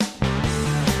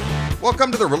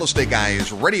Welcome to the Real Estate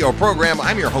Guys radio program.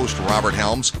 I'm your host, Robert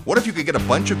Helms. What if you could get a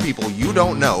bunch of people you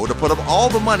don't know to put up all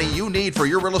the money you need for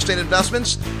your real estate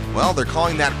investments? Well, they're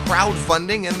calling that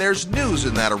crowdfunding, and there's news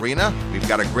in that arena. We've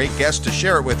got a great guest to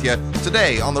share it with you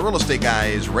today on the Real Estate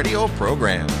Guys radio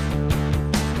program.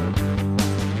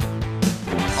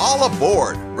 All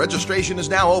aboard! Registration is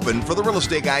now open for the Real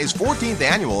Estate Guys 14th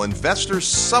Annual Investors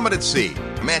Summit at Sea.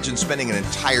 Imagine spending an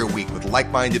entire week with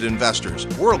like-minded investors,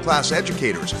 world-class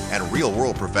educators, and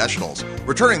real-world professionals.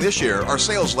 Returning this year are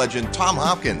sales legend Tom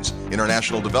Hopkins,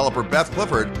 international developer Beth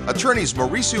Clifford, attorneys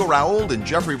Mauricio Raoul and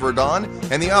Jeffrey Verdon,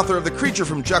 and the author of The Creature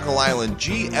from Jekyll Island,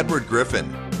 G. Edward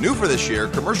Griffin. New for this year,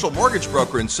 commercial mortgage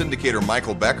broker and syndicator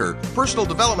Michael Becker, personal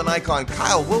development icon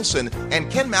Kyle Wilson,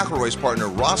 and Ken McElroy's partner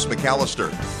Ross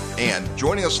McAllister. And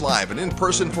joining us live and in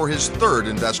person for his third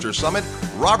Investor Summit,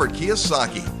 Robert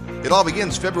Kiyosaki. It all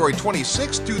begins February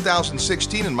 26,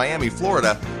 2016 in Miami,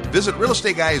 Florida. Visit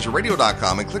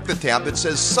realestateguysradio.com and click the tab that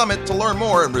says Summit to learn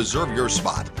more and reserve your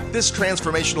spot. This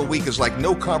transformational week is like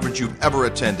no conference you've ever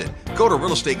attended. Go to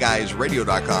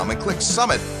realestateguysradio.com and click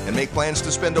Summit and make plans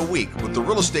to spend a week with the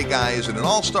Real Estate Guys and an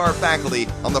all-star faculty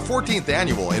on the 14th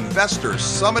Annual Investor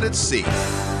Summit at Sea.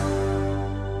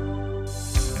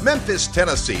 Memphis,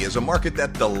 Tennessee is a market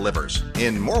that delivers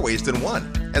in more ways than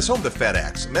one. As home to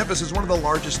FedEx, Memphis is one of the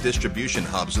largest distribution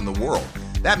hubs in the world.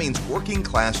 That means working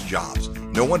class jobs.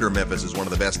 No wonder Memphis is one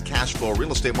of the best cash flow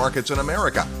real estate markets in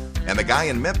America. And the guy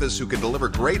in Memphis who can deliver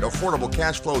great affordable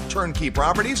cash flow turnkey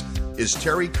properties is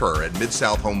Terry Kerr at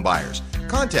Mid-South Home Buyers.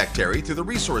 Contact Terry through the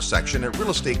resource section at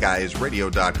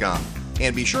realestateguysradio.com.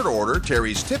 And be sure to order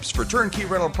Terry's tips for turnkey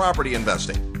rental property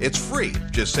investing. It's free.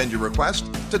 Just send your request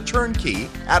to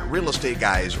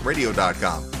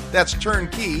turnkey@realestateguysradio.com. That's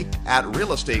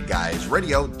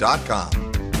turnkey@realestateguysradio.com.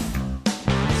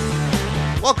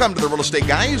 Welcome to the Real Estate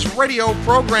Guys radio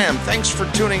program. Thanks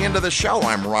for tuning into the show.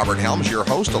 I'm Robert Helms, your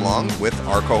host, along with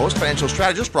our co-host, financial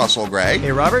strategist Russell Gray.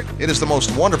 Hey, Robert. It is the most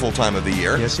wonderful time of the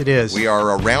year. Yes, it is. We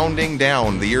are rounding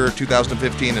down the year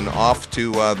 2015 and off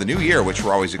to the new year, which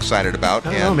we're always excited about.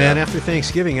 I don't know, man. After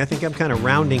Thanksgiving, I think I'm kind of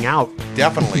rounding out.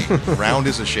 Definitely. Round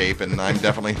is a shape, and I'm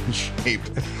definitely in shape.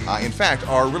 In fact,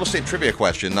 our real estate trivia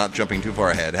question, not jumping too far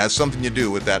ahead, has something to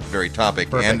do with that very topic.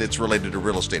 Perfect. And it's related to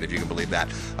real estate, if you can believe that.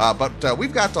 But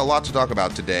we've got a lot to talk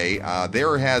about today.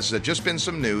 There has just been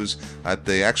some news at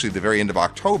the very end of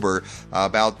October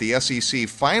about the SEC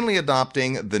finally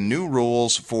adopting the new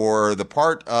rules for the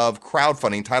part of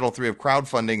crowdfunding, Title III of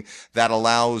crowdfunding, that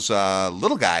allows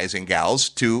little guys and gals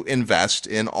to invest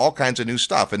in all kinds of new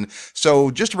stuff. And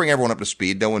so just to bring everyone up to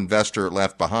speed, no investor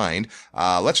left behind,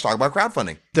 let's talk about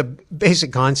crowdfunding. The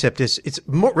basic concept is it's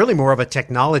really more of a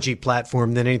technology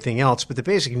platform than anything else. But the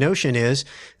basic notion is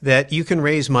that you can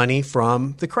raise money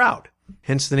from the crowd.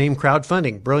 Hence the name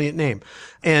crowdfunding. Brilliant name.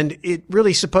 And it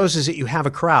really supposes that you have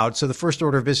a crowd. So the first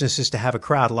order of business is to have a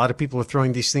crowd. A lot of people are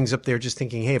throwing these things up there just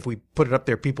thinking, hey, if we put it up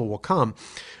there, people will come.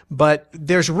 But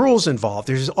there's rules involved.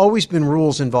 There's always been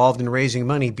rules involved in raising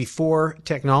money. Before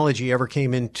technology ever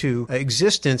came into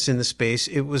existence in the space,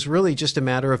 it was really just a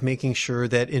matter of making sure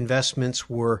that investments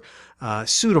were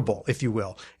suitable, if you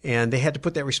will. And they had to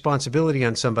put that responsibility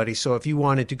on somebody. So if you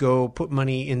wanted to go put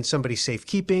money in somebody's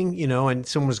safekeeping, and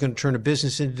someone was going to turn a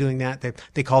business into doing that,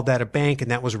 they called that a bank,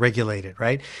 and that was regulated,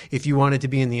 right? If you wanted to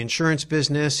be in the insurance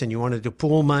business and you wanted to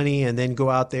pool money and then go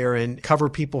out there and cover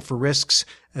people for risks,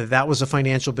 that was a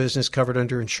financial business covered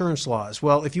under insurance laws.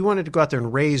 Well, if you wanted to go out there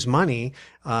and raise money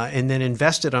and then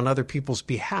invest it on other people's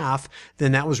behalf,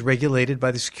 then that was regulated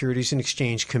by the Securities and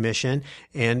Exchange Commission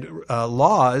and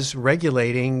laws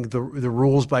regulating the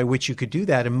rules by which you could do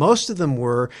that. And most of them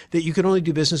were that you could only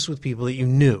do business with people that you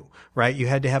knew, right? You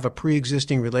had to have a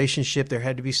pre-existing relationship. There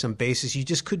had to be some basis. You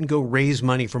just couldn't go raise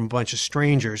money from a bunch of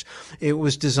strangers. It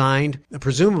was designed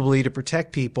presumably to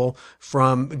protect people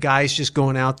from guys just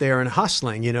going out there and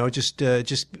hustling. Just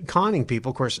conning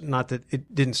people. Of course, not that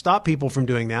it didn't stop people from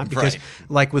doing that because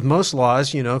like with most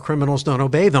laws, criminals don't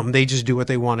obey them. They just do what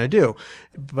they want to do.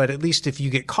 But at least if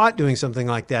you get caught doing something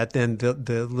like that, then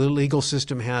the legal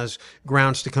system has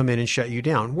grounds to come in and shut you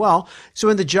down. Well, so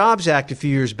in the Jobs Act a few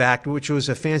years back, which was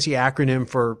a fancy acronym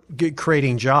for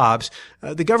creating jobs,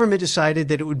 the government decided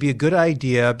that it would be a good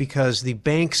idea because the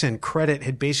banks and credit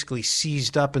had basically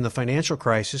seized up in the financial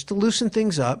crisis to loosen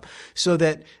things up so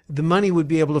that the money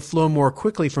would be able to flow more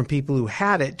quickly from people who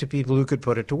had it to people who could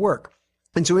put it to work.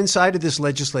 And so inside of this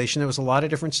legislation, there was a lot of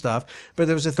different stuff, but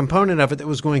there was a component of it that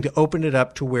was going to open it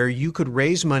up to where you could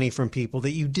raise money from people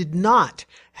that you did not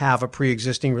have a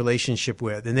pre-existing relationship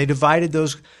with. And they divided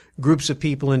those groups of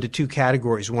people into two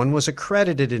categories. One was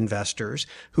accredited investors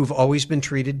who've always been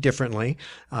treated differently.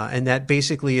 And that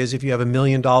basically is if you have $1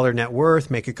 million net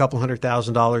worth, make a couple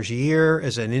 $100,000 a year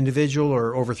as an individual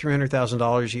or over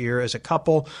 $300,000 a year as a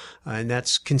couple. And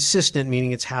that's consistent,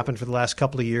 meaning it's happened for the last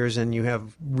couple of years and you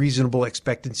have reasonable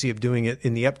expectancy of doing it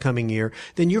in the upcoming year,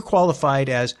 then you're qualified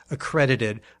as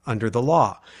accredited under the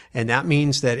law. And that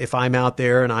means that if I'm out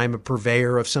there and I'm a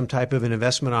purveyor of some type of an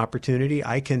investment opportunity,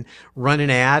 I can run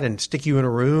an ad and stick you in a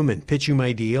room and pitch you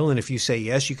my deal. And if you say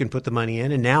yes, you can put the money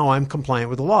in. And now I'm compliant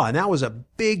with the law. And that was a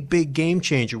big, big game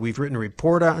changer. We've written a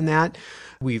report on that.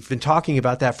 We've been talking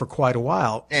about that for quite a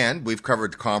while. And we've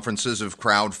covered conferences of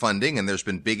crowdfunding, and there's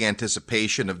been big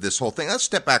anticipation of this whole thing. Let's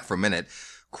step back for a minute.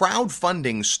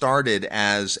 Crowdfunding started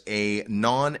as a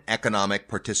non-economic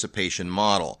participation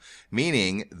model,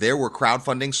 meaning there were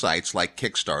crowdfunding sites like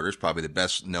Kickstarter's probably the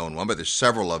best known one, but there's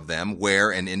several of them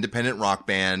where an independent rock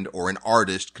band or an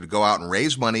artist could go out and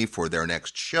raise money for their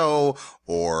next show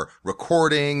or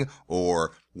recording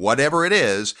or whatever it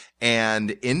is,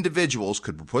 and individuals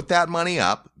could put that money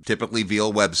up, typically via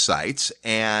websites,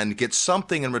 and get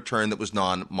something in return that was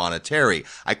non-monetary.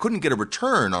 I couldn't get a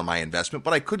return on my investment,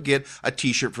 but I could get a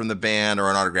t-shirt from the band or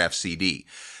an autographed CD.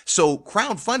 So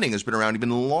crowdfunding has been around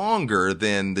even longer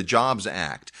than the Jobs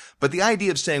Act. But the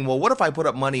idea of saying, well, what if I put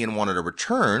up money and wanted a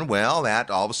return? Well, that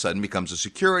all of a sudden becomes a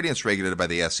security and it's regulated by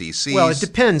the SEC. Well, it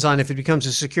depends on if it becomes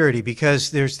a security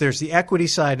because there's the equity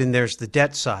side and there's the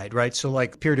debt side, right? So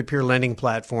like peer-to-peer lending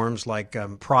platforms like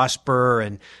Prosper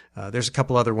and there's a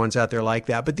couple other ones out there like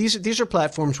that. But these are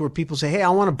platforms where people say, hey, I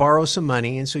want to borrow some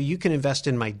money, and so you can invest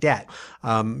in my debt.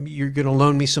 You're going to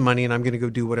loan me some money, and I'm going to go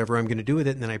do whatever I'm going to do with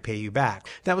it, and then I pay you back.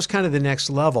 That was kind of the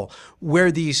next level.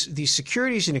 Where these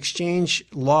securities and exchange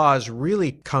laws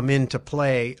really come into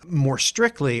play more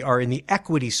strictly are in the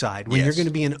equity side, when you're going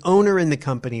to be an owner in the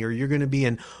company or you're going to be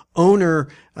an owner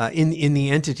in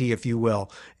the entity, if you will.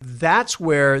 That's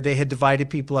where they had divided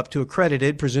people up to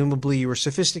accredited. Presumably you were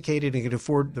sophisticated and could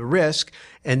afford the risk.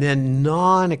 And then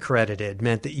non-accredited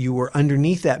meant that you were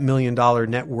underneath that $1 million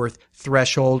net worth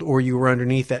threshold, or you were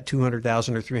underneath that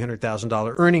 $200,000 or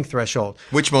 $300,000 earning threshold.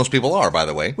 Which most people are, by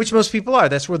the way. Which most people are.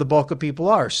 That's where the bulk of people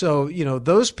are. So,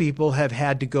 those people have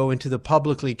had to go into the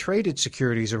publicly traded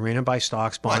securities arena, buy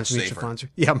stocks, bonds, mutual funds.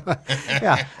 Yeah.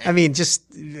 Yeah. I mean, just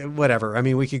whatever. I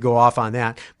mean, we could go off on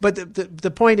that. But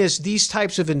the point is, these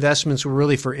types of investments were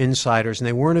really for insiders, and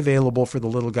they weren't available for the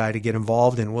little guy to get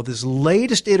involved in. Well, this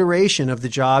latest iteration of the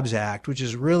Jobs Act, which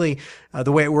is really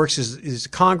the way it works is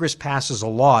Congress passes a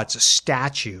law. It's a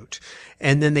statute.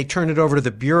 And then they turn it over to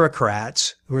the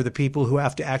bureaucrats, who are the people who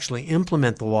have to actually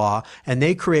implement the law, and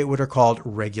they create what are called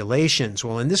regulations.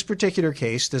 Well, in this particular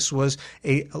case, this was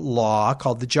a law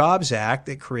called the Jobs Act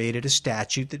that created a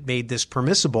statute that made this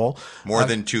permissible. More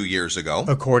than 2 years ago.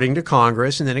 According to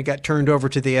Congress, and then it got turned over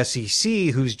to the SEC,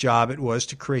 whose job it was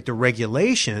to create the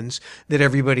regulations that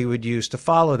everybody would use to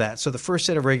follow that. So the first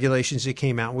set of regulations it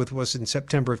came out with was in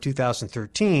September of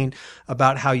 2013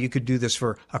 about how you could do this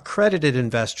for accredited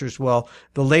investors. Well,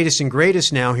 the latest and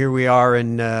greatest now, here we are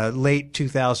in late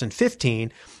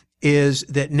 2015, is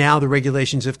that now the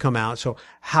regulations have come out. So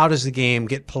how does the game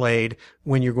get played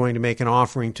when you're going to make an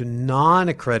offering to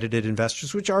non-accredited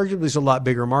investors, which arguably is a lot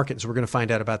bigger market? So we're going to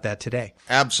find out about that today.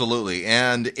 Absolutely.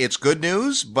 And it's good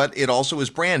news, but it also is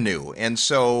brand new. And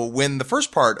so when the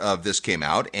first part of this came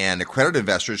out and accredited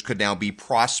investors could now be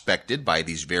prospected by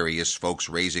these various folks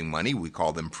raising money, we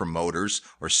call them promoters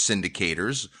or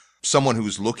syndicators, someone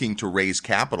who's looking to raise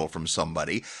capital from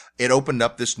somebody, it opened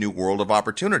up this new world of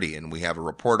opportunity. And we have a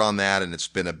report on that, and it's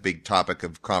been a big topic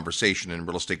of conversation in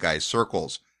Real Estate Guys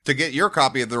circles. To get your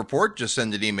copy of the report, just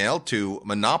send an email to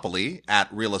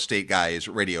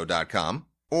monopoly@realestateguysradio.com,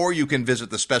 or you can visit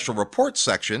the special reports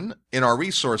section in our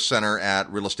resource center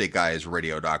at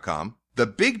realestateguysradio.com. The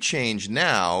big change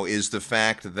now is the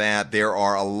fact that there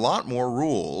are a lot more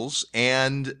rules,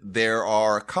 and there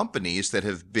are companies that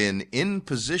have been in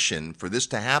position for this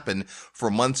to happen for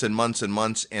months and months and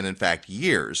months, and in fact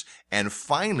years. And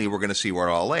finally, we're going to see where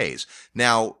it all lays.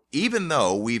 Now, even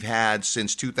though we've had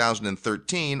since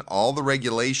 2013 all the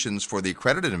regulations for the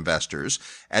accredited investors,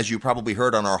 as you probably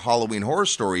heard on our Halloween Horror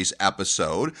Stories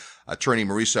episode, attorney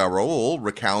Marisa Raul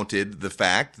recounted the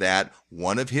fact that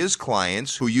one of his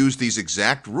clients who used these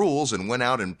exact rules and went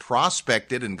out and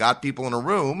prospected and got people in a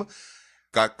room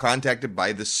got contacted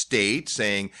by the state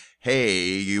saying,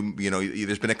 hey, you know,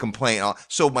 there's been a complaint.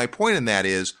 So my point in that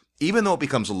is, even though it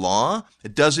becomes law,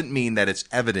 it doesn't mean that it's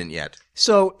evident yet.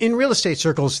 So in real estate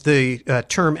circles, the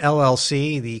term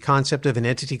LLC, the concept of an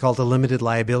entity called a limited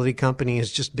liability company,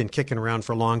 has just been kicking around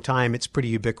for a long time. It's pretty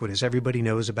ubiquitous. Everybody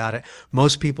knows about it.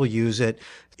 Most people use it.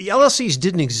 The LLCs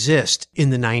didn't exist in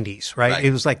the 90s, right?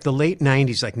 It was like the late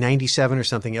 90s, like 97 or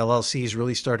something, LLCs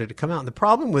really started to come out. And the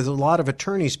problem with a lot of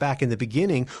attorneys back in the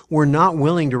beginning were not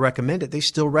willing to recommend it. They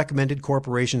still recommended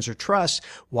corporations or trusts.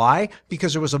 Why?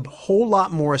 Because there was a whole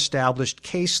lot more established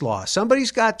case law.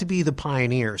 Somebody's got to be the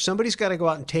pioneer. Somebody's got to go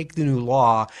out and take the new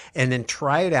law and then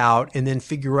try it out and then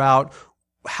figure out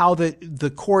how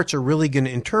the courts are really going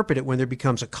to interpret it when there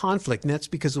becomes a conflict. And that's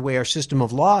because the way our system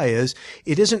of law is,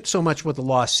 it isn't so much what the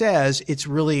law says, it's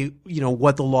really,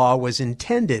 what the law was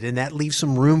intended. And that leaves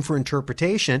some room for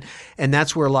interpretation. And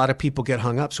that's where a lot of people get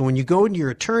hung up. So when you go into your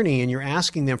attorney and you're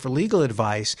asking them for legal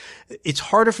advice, it's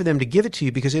harder for them to give it to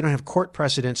you because they don't have court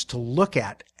precedents to look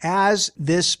at. As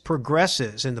this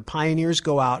progresses and the pioneers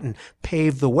go out and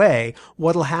pave the way,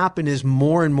 what'll happen is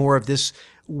more and more of this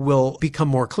will become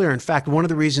more clear. In fact, one of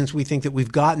the reasons we think that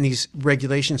we've gotten these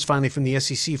regulations finally from the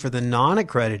SEC for the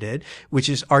non-accredited, which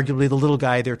is arguably the little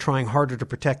guy they're trying harder to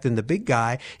protect than the big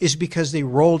guy, is because they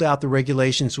rolled out the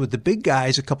regulations with the big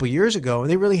guys a couple of years ago, and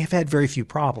they really have had very few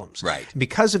problems. Right. And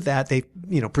because of that, they,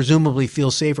 presumably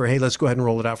feel safer. Hey, let's go ahead and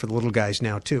roll it out for the little guys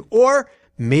now too. Or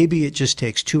maybe it just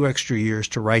takes 2 extra years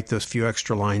to write those few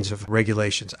extra lines of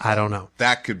regulations. I don't know.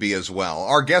 That could be as well.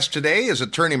 Our guest today is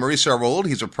attorney Mauricio Raul.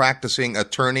 He's a practicing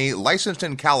attorney licensed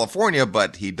in California,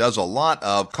 but he does a lot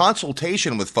of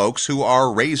consultation with folks who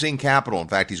are raising capital. In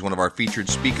fact, he's one of our featured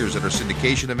speakers at our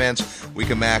syndication events. We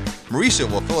come back. Mauricio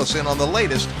will fill us in on the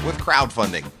latest with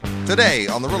crowdfunding. Today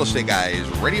on the Real Estate Guys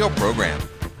radio program.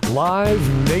 Live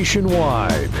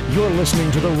nationwide. You're listening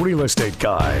to the Real Estate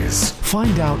Guys.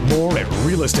 Find out more at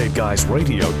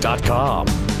realestateguysradio.com.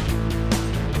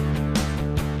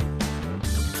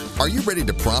 Are you ready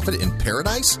to profit in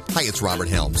paradise? Hi, it's Robert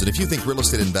Helms, and if you think real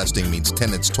estate investing means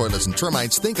tenants, toilets, and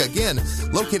termites, think again.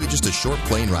 Located just a short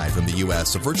plane ride from the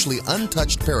U.S., a virtually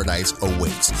untouched paradise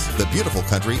awaits, the beautiful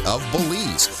country of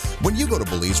Belize. When you go to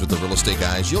Belize with the Real Estate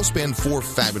Guys, you'll spend 4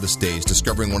 fabulous days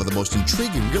discovering one of the most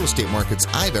intriguing real estate markets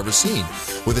I've ever seen.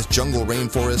 With its jungle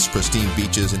rainforests, pristine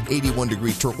beaches, and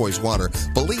 81-degree turquoise water,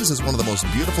 Belize is one of the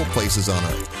most beautiful places on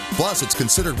earth. Plus, it's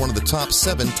considered one of the top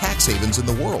 7 tax havens in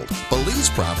the world.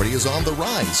 Belize property is on the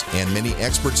rise, and many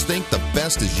experts think the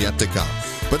best is yet to come.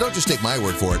 But don't just take my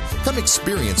word for it. Come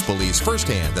experience Belize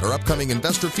firsthand at our upcoming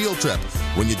investor field trip.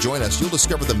 When you join us, you'll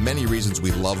discover the many reasons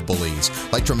we love Belize,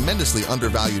 like tremendously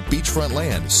undervalued beachfront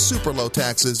land, super low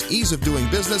taxes, ease of doing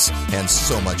business, and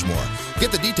so much more.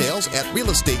 Get the details at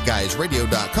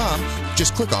realestateguysradio.com.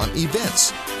 Just click on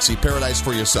events. See paradise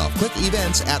for yourself. Click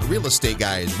events at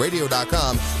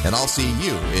realestateguysradio.com, and I'll see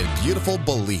you in beautiful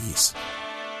Belize.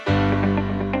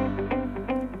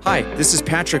 Hi, this is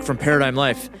Patrick from Paradigm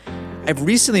Life. I've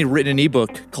recently written an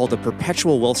ebook called The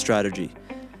Perpetual Wealth Strategy.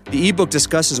 The ebook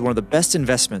discusses one of the best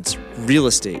investments, real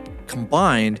estate,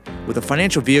 combined with a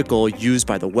financial vehicle used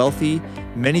by the wealthy,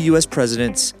 many U.S.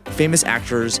 presidents, famous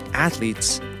actors,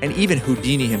 athletes, and even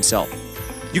Houdini himself.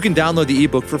 You can download the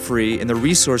ebook for free in the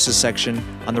resources section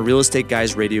on the Real Estate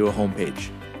Guys Radio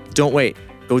homepage. Don't wait.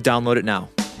 Go download it now.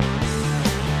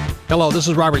 Hello, this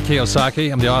is Robert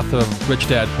Kiyosaki. I'm the author of Rich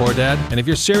Dad, Poor Dad. And if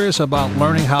you're serious about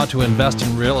learning how to invest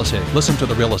in real estate, listen to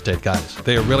the Real Estate Guys.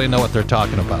 They really know what they're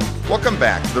talking about. Welcome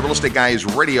back to the Real Estate Guys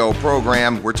radio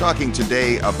program. We're talking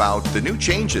today about the new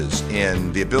changes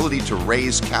in the ability to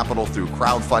raise capital through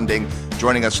crowdfunding.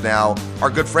 Joining us now, our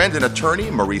good friend and attorney,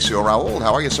 Mauricio Raul.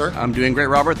 How are you, sir? I'm doing great,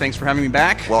 Robert. Thanks for having me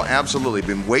back. Well, absolutely.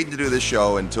 Been waiting to do this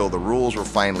show until the rules were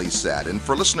finally set. And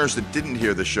for listeners that didn't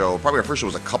hear the show, probably our first show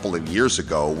was a couple of years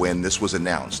ago when this was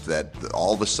announced that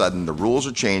all of a sudden the rules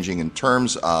are changing in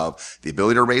terms of the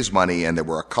ability to raise money, and there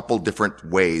were a couple different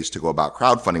ways to go about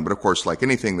crowdfunding. But of course, like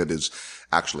anything that is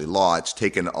actually law, it's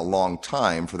taken a long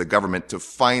time for the government to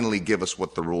finally give us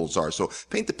what the rules are. So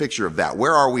paint the picture of that.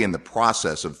 Where are we in the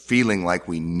process of feeling like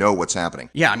we know what's happening?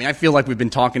 Yeah, I mean, I feel like we've been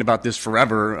talking about this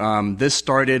forever. This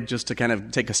started, just to kind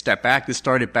of take a step back, this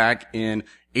started back in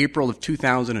April of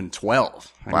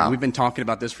 2012. I mean, we've been talking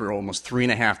about this for almost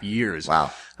 3.5 years.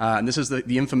 Wow. And this is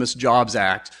the infamous Jobs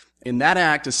Act. In that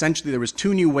act, essentially, there was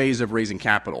 2 new ways of raising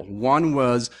capital. One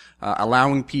was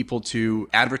allowing people to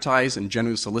advertise and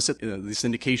generally solicit the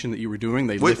syndication that you were doing.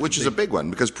 Which is a big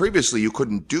one, because previously you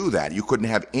couldn't do that. You couldn't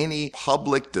have any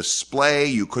public display.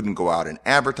 You couldn't go out and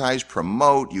advertise,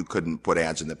 promote. You couldn't put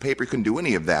ads in the paper. You couldn't do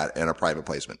any of that in a private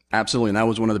placement. Absolutely, and that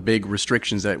was one of the big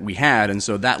restrictions that we had. And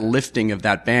so that lifting of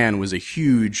that ban was a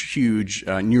huge, huge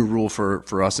new rule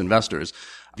for us investors.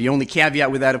 The only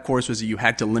caveat with that, of course, was that you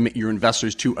had to limit your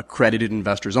investors to accredited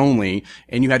investors only,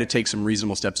 and you had to take some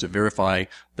reasonable steps to verify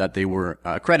that they were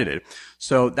accredited.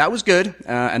 So that was good,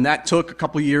 and that took a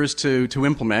couple of years to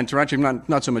implement, or actually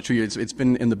not so much 2 years. It's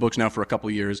been in the books now for a couple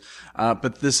of years.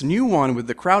 But this new one with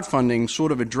the crowdfunding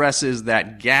sort of addresses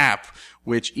that gap,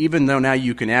 which even though now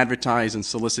you can advertise and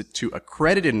solicit to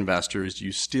accredited investors,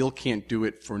 you still can't do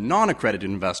it for non-accredited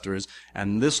investors.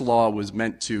 And this law was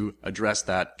meant to address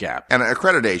that gap. And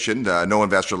accreditation, no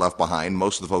investor left behind.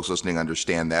 Most of the folks listening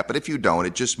understand that. But if you don't,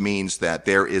 it just means that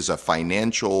there is a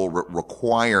financial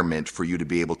requirement for you to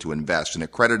be able to invest. And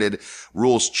accredited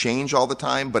rules change all the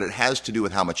time, but it has to do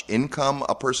with how much income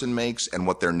a person makes and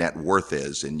what their net worth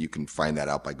is. And you can find that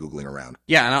out by Googling around.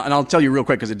 Yeah, and I'll tell you real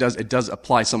quick, because it does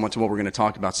apply somewhat to what we're going to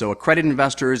talk about. So accredited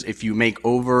investors, if you make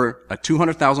over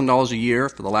 $200,000 a year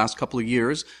for the last couple of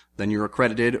years, then you're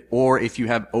accredited, or if you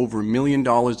have over $1 million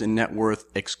in net worth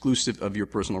exclusive of your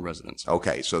personal residence.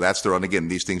 Okay, so that's the rule. And again,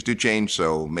 these things do change,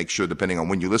 so make sure, depending on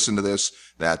when you listen to this,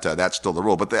 that that's still the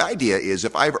rule. But the idea is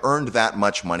if I've earned that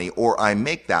much money or I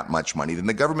make that much money, then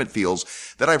the government feels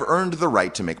that I've earned the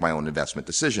right to make my own investment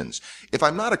decisions. If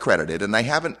I'm not accredited and I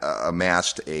haven't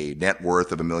amassed a net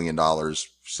worth of $1 million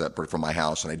separate from my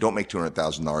house and I don't make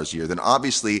 $200,000 a year, then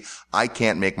obviously I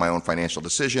can't make my own financial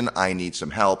decision. I need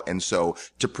some help. And so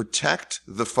to protect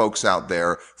the folks out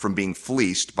there from being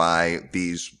fleeced by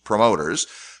these promoters,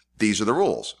 these are the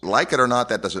rules. Like it or not,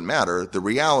 that doesn't matter. The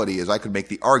reality is I could make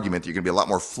the argument that you're going to be a lot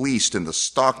more fleeced in the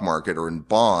stock market or in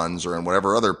bonds or in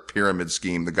whatever other pyramid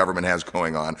scheme the government has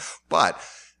going on. But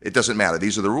it doesn't matter.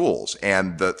 These are the rules.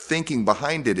 And the thinking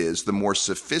behind it is the more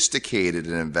sophisticated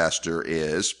an investor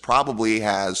is, probably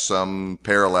has some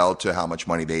parallel to how much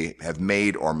money they have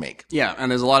made or make. Yeah,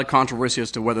 and there's a lot of controversy as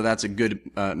to whether that's a good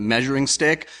measuring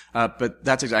stick, but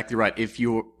that's exactly right. If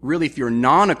you're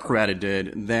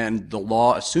non-accredited, then the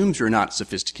law assumes you're not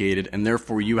sophisticated, and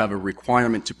therefore you have a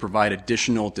requirement to provide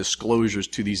additional disclosures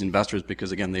to these investors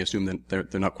because, again, they assume that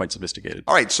they're not quite sophisticated.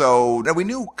 All right, so now we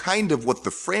knew kind of what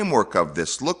the framework of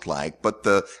this looked like, but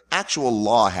the actual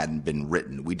law hadn't been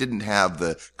written. We didn't have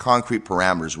the concrete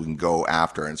parameters we can go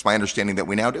after, and it's my understanding that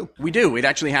we now do. We do. It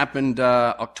actually happened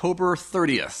October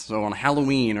 30th, so on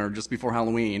Halloween or just before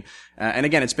Halloween. And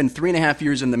again, it's been 3.5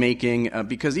 years in the making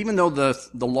because even though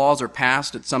the laws are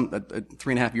passed at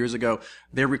 3.5 years ago,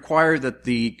 they require that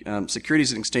the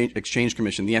Securities and Exchange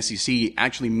Commission, the SEC,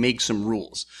 actually make some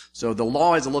rules. So the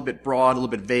law is a little bit broad, a little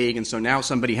bit vague, and so now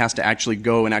somebody has to actually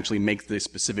go and actually make the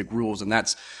specific rules, and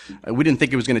that's we didn't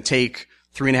think it was going to take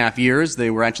 3.5 years. They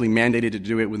were actually mandated to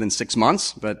do it within 6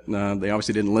 months, but they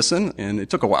obviously didn't listen, and it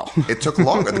took a while. It took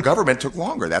longer. The government took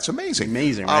longer. That's amazing.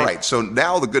 Amazing, right? All right, so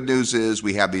now the good news is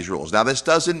we have these rules. Now, this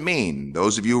doesn't mean,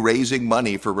 those of you raising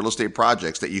money for real estate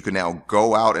projects, that you can now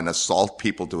go out and assault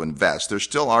people to invest. There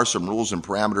still are some rules and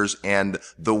parameters, and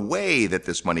the way that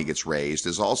this money gets raised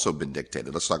has also been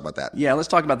dictated. Let's talk about that. Yeah, let's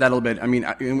talk about that a little bit. I mean,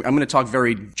 I'm going to talk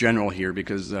very general here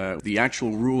because the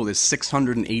actual rule is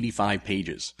 685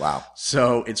 pages. Wow. So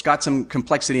it's got some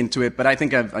complexity into it, but I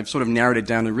think I've sort of narrowed it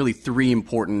down to really 3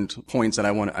 important points that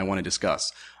I want to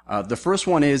discuss. The first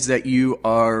one is that you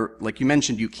are, like you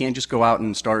mentioned, you can't just go out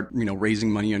and start,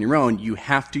 raising money on your own. You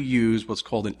have to use what's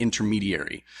called an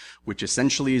intermediary, which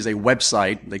essentially is a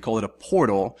website. They call it a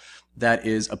portal that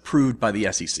is approved by the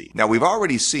SEC. Now, we've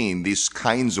already seen these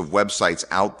kinds of websites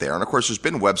out there. And of course, there's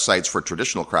been websites for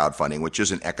traditional crowdfunding, which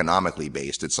isn't economically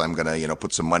based. It's, I'm going to,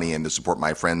 put some money in to support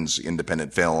my friend's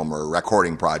independent film or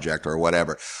recording project or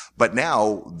whatever. But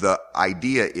now the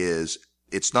idea is,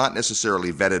 it's not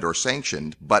necessarily vetted or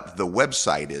sanctioned, but the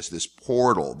website is this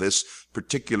portal, this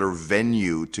particular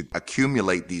venue to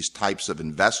accumulate these types of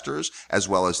investors as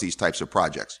well as these types of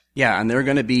projects. Yeah, and they're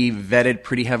going to be vetted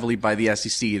pretty heavily by the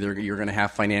SEC. You're going to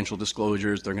have financial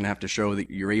disclosures. They're going to have to show that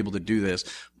you're able to do this.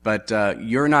 But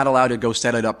you're not allowed to go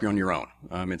set it up on your own.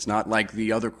 It's not like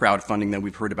the other crowdfunding that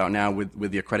we've heard about now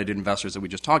with the accredited investors that we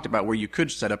just talked about, where you could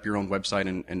set up your own website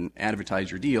and advertise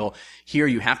your deal. Here,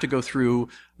 you have to go through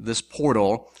this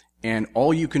portal, and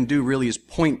all you can do really is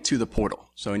point to the portal.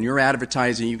 So in your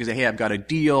advertising, you can say, hey, I've got a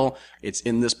deal. It's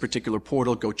in this particular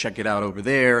portal. Go check it out over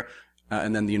there.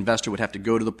 And then the investor would have to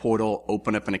go to the portal,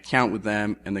 open up an account with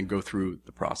them, and then go through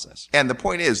the process. And the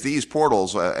point is, these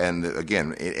portals, and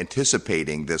again,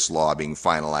 anticipating this law being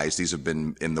finalized, these have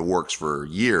been in the works for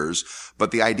years.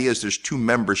 But the idea is there's 2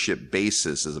 membership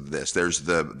bases of this. There's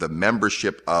the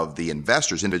membership of the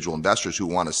investors, individual investors who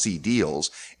want to see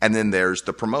deals. And then there's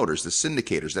the promoters, the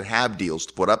syndicators that have deals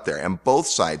to put up there. And both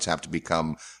sides have to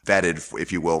become vetted,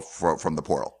 if you will, from the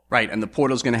portal. Right, and the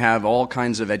portal is going to have all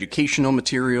kinds of educational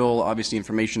material, obviously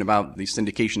information about the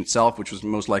syndication itself, which was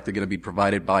most likely going to be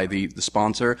provided by the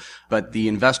sponsor. But the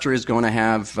investor is going to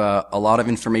have a lot of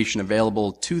information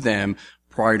available to them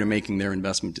prior to making their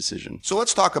investment decision. So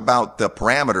let's talk about the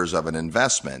parameters of an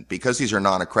investment. Because these are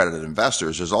non-accredited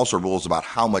investors, there's also rules about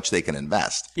how much they can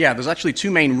invest. Yeah, there's actually two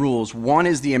main rules. One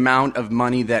is the amount of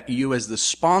money that you as the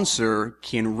sponsor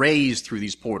can raise through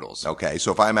these portals. Okay,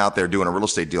 so if I'm out there doing a real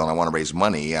estate deal and I want to raise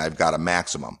money, I've got a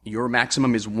maximum. Your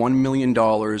maximum is $1 million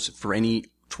for any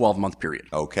 12-month period.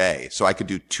 Okay, so I could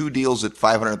do 2 deals at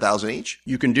 $500,000 each?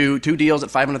 You can do 2 deals at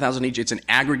 $500,000 each. It's an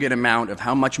aggregate amount of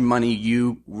how much money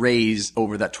you raise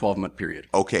over that 12-month period.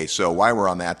 Okay, so while we're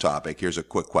on that topic, here's a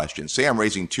quick question. Say I'm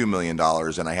raising $2 million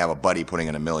and I have a buddy putting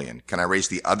in $1 million. Can I raise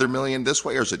the other $1 million this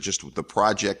way, or is it just the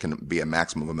project can be a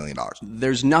maximum of $1 million?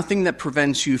 There's nothing that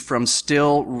prevents you from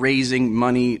still raising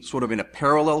money sort of in a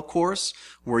parallel course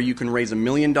where you can raise $1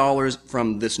 million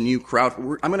from this new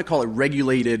I'm going to call it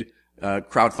regulated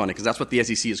crowdfunding, because that's what the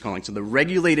SEC is calling. So the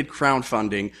regulated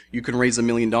crowdfunding, you can raise $1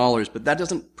 million, but that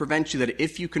doesn't prevent you that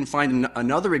if you can find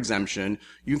another exemption,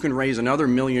 you can raise another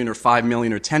 $1 million or $5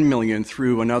 million or $10 million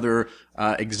through another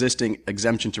existing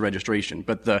exemption to registration.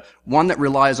 But the one that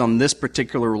relies on this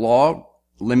particular law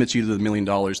limits you to the $1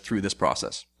 million through this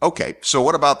process. Okay, so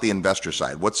what about the investor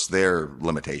side? What's their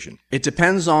limitation? It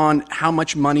depends on how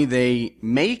much money they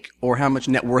make or how much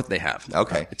net worth they have.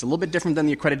 Okay. It's a little bit different than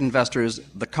the accredited investors.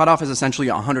 The cutoff is essentially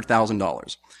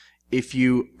 $100,000. If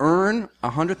you earn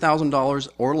 $100,000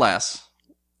 or less,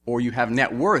 or you have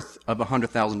net worth of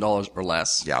 $100,000 or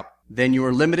less, then you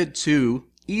are limited to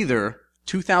either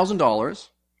 $2,000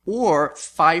 or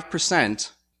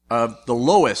 5% of the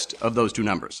lowest of those two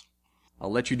numbers.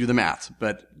 I'll let you do the math,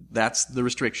 but that's the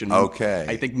restriction. Okay.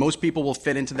 I think most people will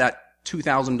fit into that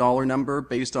 $2,000 number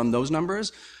based on those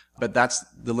numbers, but that's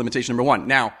the limitation number one.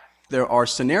 Now, there are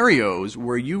scenarios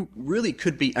where you really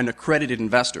could be an accredited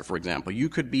investor, for example. You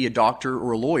could be a doctor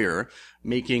or a lawyer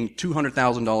making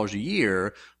 $200,000 a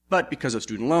year, but because of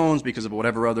student loans, because of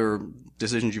whatever other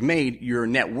decisions you've made, your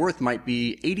net worth might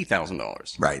be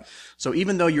 $80,000. Right. So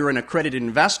even though you're an accredited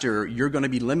investor, you're going to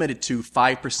be limited to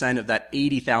 5% of that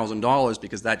 $80,000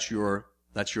 because that's your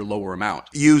lower amount.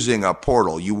 Using a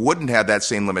portal, you wouldn't have that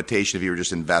same limitation if you were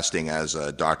just investing as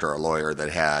a doctor or a lawyer that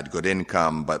had good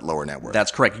income but lower net worth.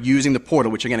 That's correct. Using the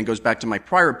portal, which again, it goes back to my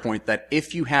prior point that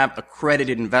if you have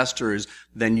accredited investors,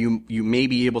 then you may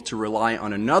be able to rely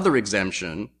on another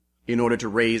exemption in order to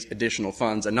raise additional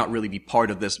funds and not really be part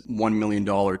of this $1 million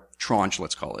tranche,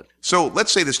 let's call it. So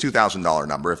let's say this $2,000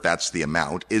 number, if that's the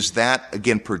amount, is that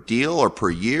again per deal or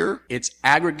per year? It's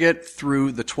aggregate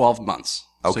through the 12 months.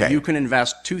 Okay. So you can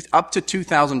invest up to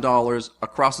 $2,000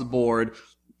 across the board,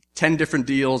 10 different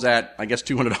deals at, I guess,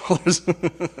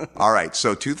 $200. All right.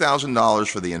 So $2,000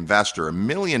 for the investor, $1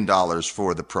 million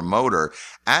for the promoter.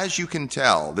 As you can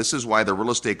tell, this is why the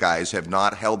real estate guys have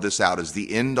not held this out as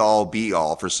the end all be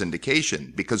all for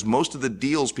syndication, because most of the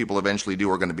deals people eventually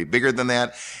do are going to be bigger than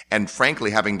that. And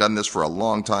frankly, having done this for a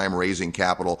long time, raising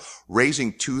capital,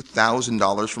 raising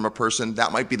 $2,000 from a person,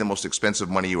 that might be the most expensive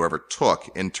money you ever took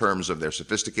in terms of their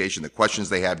sophistication, the questions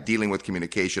they have, dealing with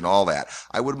communication, all that.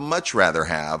 I would much rather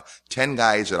have 10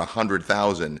 guys at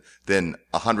 100,000 than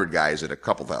 100 guys at a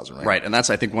couple thousand, right? Right. And that's,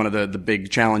 I think, one of the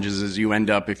big challenges is you end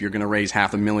up, if you're going to raise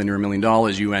 $500,000 or $1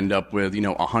 million, you end up with,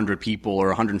 100 people or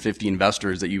 150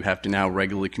 investors that you have to now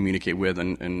regularly communicate with.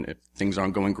 And if things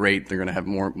aren't going great, they're going to have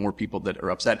more people that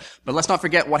are upset. But let's not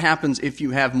forget what happens if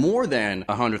you have more than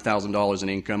 $100,000 in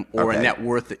income or a net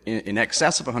worth in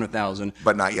excess of $100,000.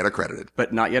 But not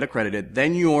yet accredited.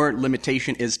 Then your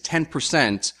limitation is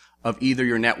 10% of either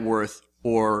your net worth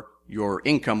or your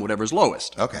income, whatever's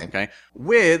lowest. Okay.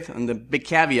 And the big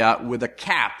caveat, with a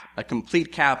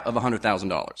complete cap of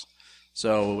 $100,000.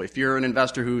 So if you're an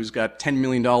investor who's got $10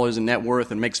 million in net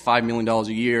worth and makes $5 million a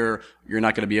year, you're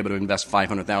not going to be able to invest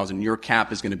 $500,000. Your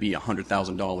cap is going to be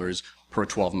 $100,000 per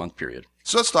 12-month period.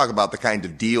 So let's talk about the kind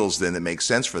of deals then that make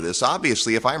sense for this.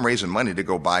 Obviously, if I'm raising money to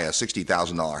go buy a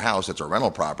 $60,000 house that's a rental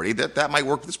property, that might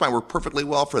work. This might work perfectly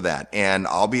well for that. And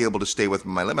I'll be able to stay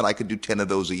within my limit. I could do 10 of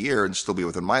those a year and still be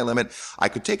within my limit. I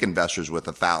could take investors with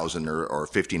 $1,000 or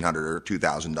 $1,500 or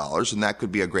 $2,000, and that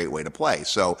could be a great way to play.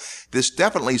 So this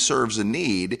definitely serves a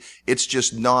need. It's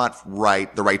just not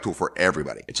the right tool for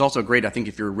everybody. It's also great, I think,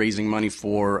 if you're raising money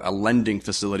for a lending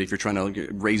facility, if you're trying to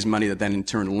raise money that then in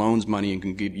turn loans money and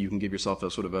you can give yourself a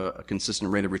sort of a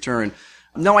consistent rate of return.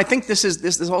 No, I think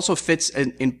this also fits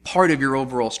in part of your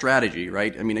overall strategy,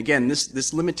 right? I mean, again,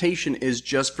 this limitation is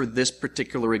just for this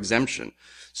particular exemption.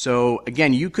 So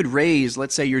again, you could raise,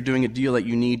 let's say you're doing a deal that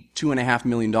you need $2.5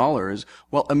 million.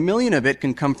 Well, $1 million of it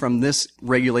can come from this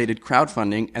regulated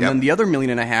crowdfunding, and then the other $1.5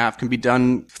 million can be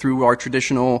done through our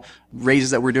traditional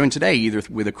raises that we're doing today, either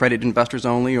with accredited investors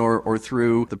only or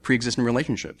through the pre-existing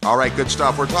relationship. All right, good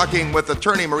stuff. We're talking with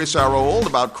attorney Marisa Raoul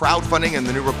about crowdfunding and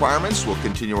the new requirements. We'll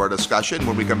continue our discussion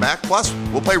when we come back. Plus,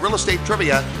 we'll play real estate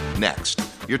trivia next.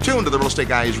 You're tuned to the Real Estate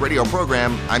Guys radio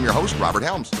program. I'm your host, Robert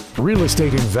Helms. Real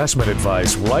estate investment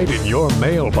advice right in your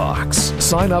mailbox.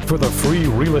 Sign up for the free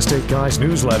Real Estate Guys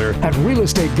newsletter at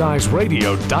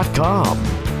realestateguysradio.com.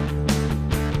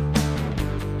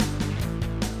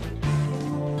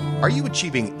 Are you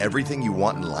achieving everything you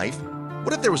want in life?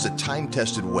 What if there was a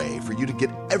time-tested way for you to get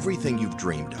everything you've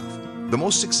dreamed of? The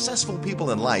most successful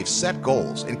people in life set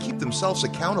goals and keep themselves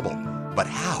accountable. But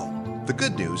how? The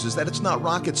good news is that it's not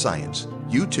rocket science.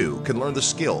 You too can learn the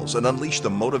skills and unleash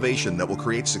the motivation that will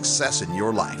create success in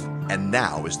your life. And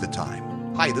now is the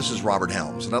time. Hi, this is Robert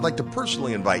Helms, and I'd like to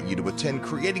personally invite you to attend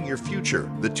Creating Your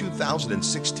Future, the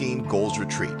 2016 Goals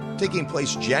Retreat, taking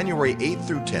place January 8th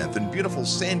through 10th in beautiful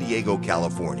San Diego,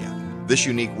 California. This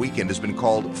unique weekend has been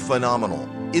called phenomenal,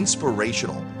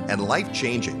 inspirational, and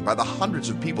life-changing by the hundreds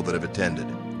of people that have attended.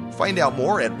 Find out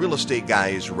more at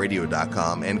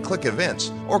realestateguysradio.com and click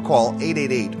events or call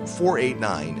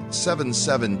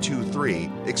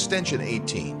 888-489-7723, extension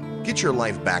 18. Get your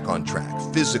life back on track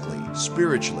physically,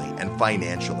 spiritually, and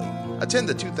financially. Attend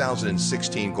the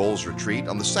 2016 Goals Retreat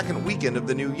on the second weekend of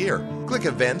the new year. Click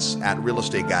events at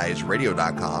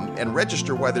realestateguysradio.com and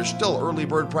register while there's still early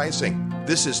bird pricing.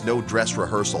 This is no dress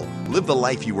rehearsal. Live the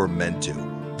life you were meant to.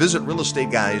 Visit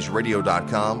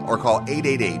realestateguysradio.com or call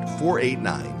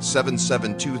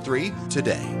 888-489-7723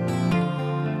 today.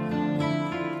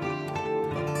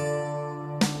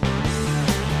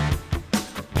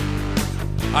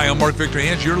 Hi, I'm Mark Victor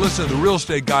Hans. You're listening to The Real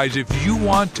Estate Guys. If you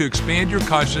want to expand your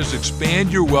consciousness,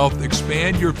 expand your wealth,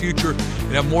 expand your future,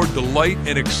 and have more delight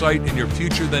and excite in your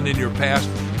future than in your past,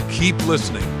 keep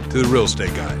listening to The Real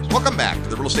Estate Guys. Welcome back to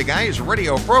The Real Estate Guys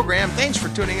radio program. Thanks for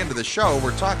tuning into the show.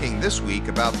 We're talking this week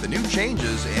about the new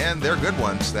changes, and they're good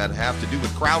ones, that have to do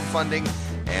with crowdfunding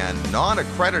and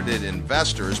non-accredited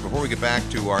investors. Before we get back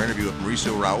to our interview with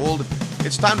Marisa Raoul,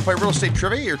 it's time to play Real Estate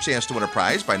Trivia, your chance to win a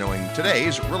prize by knowing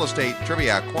today's Real Estate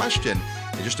Trivia question.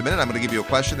 In just a minute, I'm going to give you a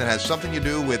question that has something to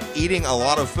do with eating a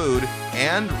lot of food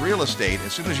and real estate.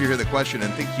 As soon as you hear the question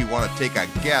and think you want to take a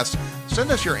guess,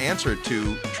 send us your answer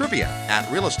to trivia at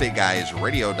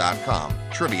realestateguysradio.com.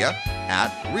 Trivia at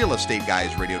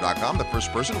realestateguysradio.com. The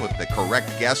first person with the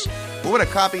correct guess will win a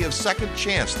copy of Second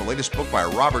Chance, the latest book by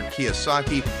Robert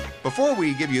Kiyosaki. Before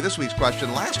we give you this week's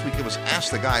question, last week it was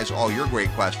Ask the Guys All Your Great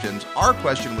Questions. Our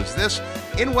question was this: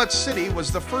 in what city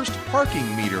was the first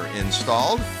parking meter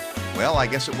installed? Well, I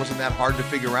guess it wasn't that hard to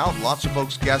figure out. Lots of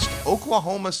folks guessed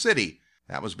Oklahoma City.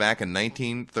 That was back in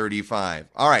 1935.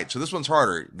 All right, so this one's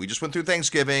harder. We just went through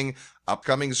Thanksgiving.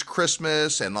 Upcoming is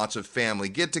Christmas and lots of family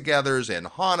get-togethers and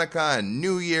Hanukkah and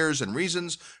New Year's and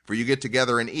reasons for you get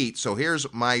together and eat. So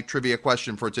here's my trivia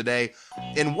question for today.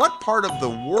 In what part of the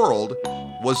world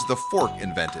was the fork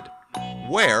invented?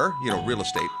 Where, real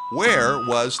estate, where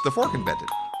was the fork invented?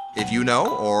 If you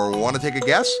know or want to take a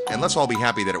guess, and let's all be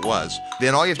happy that it was,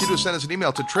 then all you have to do is send us an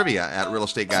email to trivia at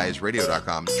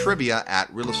realestateguysradio.com. Trivia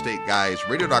at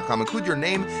realestateguysradio.com. Include your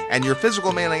name and your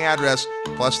physical mailing address,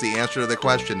 plus the answer to the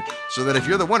question, so that if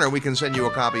you're the winner, we can send you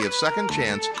a copy of Second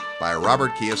Chance by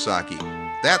Robert Kiyosaki.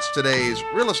 That's today's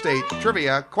Real Estate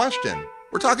Trivia question.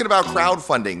 We're talking about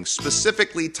crowdfunding,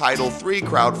 specifically Title III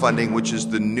crowdfunding, which is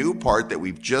the new part that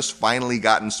we've just finally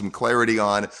gotten some clarity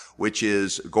on, which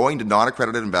is going to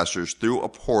non-accredited investors through a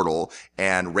portal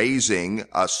and raising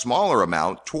a smaller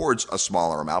amount towards a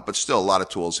smaller amount, but still a lot of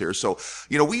tools here. So,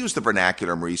 we use the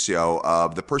vernacular, Mauricio,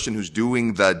 of the person who's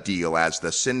doing the deal as the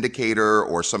syndicator,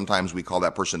 or sometimes we call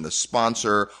that person the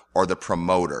sponsor or the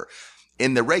promoter.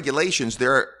 In the regulations,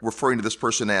 they're referring to this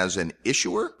person as an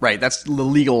issuer? Right. That's the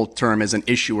legal term, as an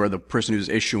issuer, the person who's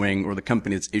issuing or the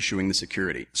company that's issuing the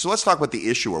security. So let's talk about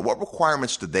the issuer. What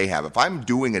requirements do they have? If I'm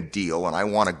doing a deal and I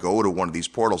want to go to one of these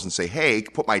portals and say, hey,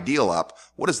 put my deal up,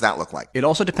 what does that look like? It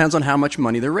also depends on how much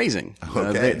money they're raising.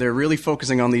 Okay. They're really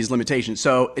focusing on these limitations.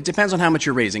 So it depends on how much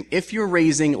you're raising. If you're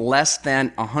raising less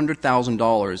than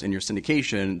 $100,000 in your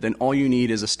syndication, then all you need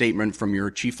is a statement from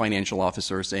your chief financial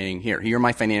officer saying, here are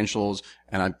my financials,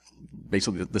 and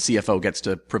basically the CFO gets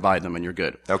to provide them, and you're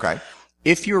good. Okay.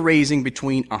 If you're raising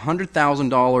between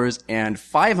 $100,000 and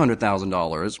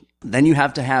 $500,000, then you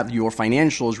have to have your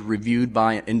financials reviewed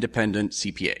by an independent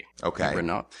CPA. Okay. Written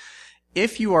up.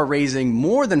 If you are raising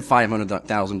more than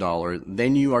 $500,000,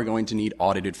 then you are going to need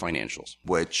audited financials.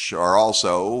 Which are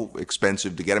also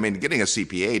expensive to get. I mean, getting a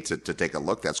CPA to take a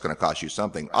look, that's going to cost you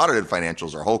something. Audited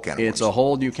financials are a whole can of worms. It's a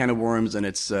whole new can of worms, and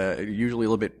it's usually a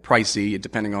little bit pricey,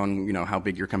 depending on, how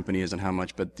big your company is and how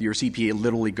much. But your CPA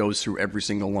literally goes through every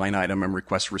single line item and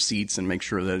requests receipts and make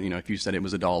sure that, if you said it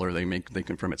was $1, they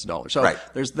confirm it's $1. So right.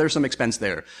 there's some expense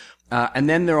there. And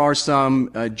then there are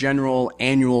some general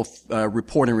annual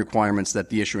reporting requirements that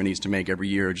the issuer needs to make every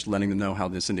year, just letting them know how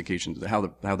the syndication,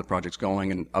 how the project's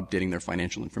going, and updating their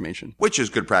financial information. Which is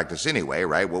good practice anyway,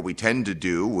 right? What we tend to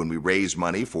do when we raise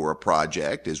money for a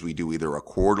project is we do either a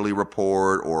quarterly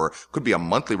report, or could be a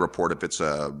monthly report if it's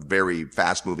a very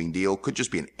fast-moving deal. Could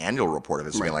just be an annual report if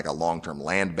it's something like a long-term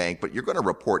land bank. But you're going to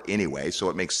report anyway, so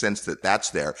it makes sense that that's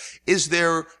there. Is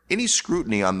there any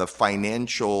scrutiny on the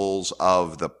financials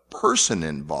of the person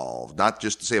involved? Not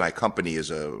just to say my company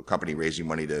is a company raising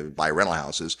money to buy rental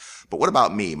houses, but what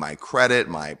about me, my credit,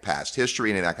 my past history,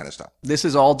 any of that kind of stuff? This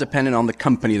is all dependent on the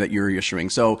company that you're issuing.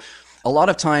 So a lot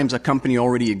of times a company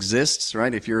already exists,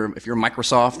 right? If you're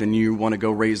Microsoft and you want to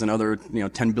go raise another,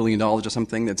 $10 billion or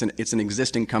something, it's an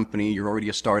existing company. You're already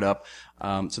a startup.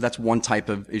 So that's one type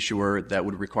of issuer that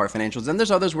would require financials. Then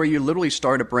there's others where you literally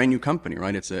start a brand new company,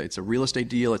 right? It's a real estate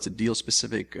deal. It's a deal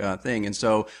specific, thing. And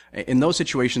so in those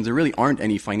situations, there really aren't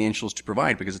any financials to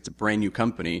provide because it's a brand new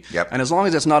company. Yep. And as long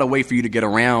as it's not a way for you to get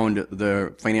around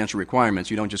the financial requirements,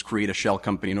 you don't just create a shell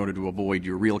company in order to avoid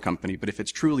your real company. But if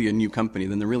it's truly a new company,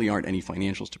 then there really aren't any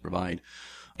financials to provide.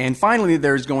 And finally,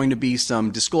 there's going to be some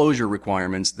disclosure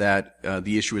requirements that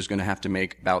the issuer is going to have to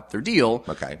make about their deal,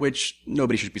 which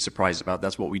nobody should be surprised about.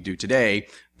 That's what we do today.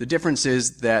 The difference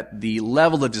is that the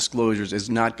level of disclosures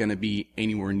is not going to be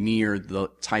anywhere near the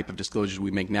type of disclosures we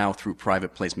make now through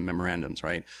private placement memorandums,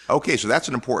 right? Okay, so that's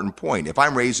an important point. If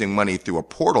I'm raising money through a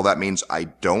portal, that means I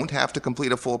don't have to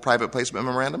complete a full private placement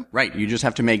memorandum? Right. You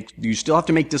still have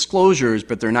to make disclosures,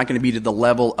 but they're not going to be to the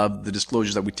level of the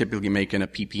disclosures that we typically make in a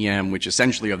PPM, which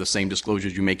essentially are the same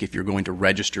disclosures you make if you're going to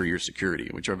register your security,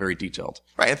 which are very detailed.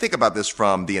 Right. And think about this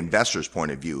from the investor's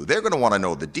point of view. They're going to want to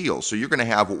know the deal. So you're going to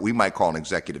have what we might call an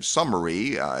executive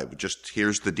summary. Just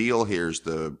here's the deal, here's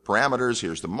the parameters,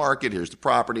 here's the market, here's the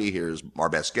property, here's our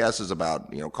best guesses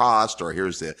about, cost, or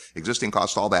here's the existing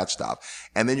cost, all that stuff.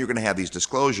 And then you're going to have these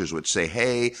disclosures which say,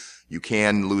 hey, you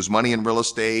can lose money in real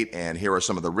estate, and here are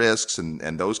some of the risks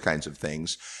and those kinds of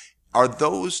things. Are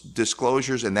those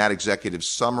disclosures in that executive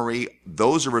summary,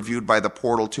 those are reviewed by the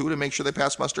portal too to make sure they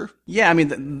pass muster? Yeah, I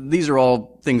mean, these are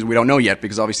all things we don't know yet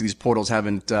because obviously these portals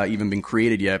haven't even been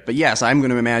created yet. But yes, I'm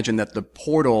going to imagine that the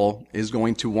portal is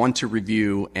going to want to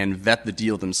review and vet the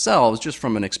deal themselves just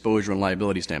from an exposure and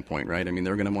liability standpoint, right? I mean,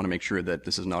 they're going to want to make sure that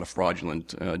this is not a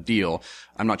fraudulent deal.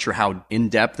 I'm not sure how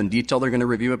in-depth and detailed they're going to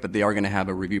review it, but they are going to have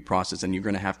a review process, and you're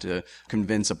going to have to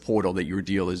convince a portal that your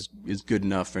deal is good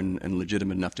enough and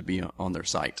legitimate enough to be on their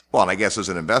site. Well, and I guess as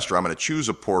an investor, I'm going to choose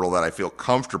a portal that I feel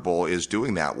comfortable is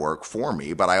doing that work for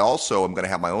me, but I also am going to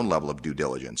have my own level of due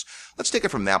diligence. Let's take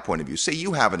it from that point of view. Say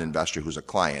you have an investor who's a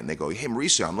client, and they go, hey,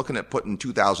 Mauricio, I'm looking at putting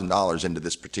 $2,000 into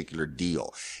this particular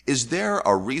deal. Is there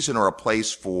a reason or a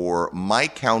place for my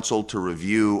counsel to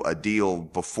review a deal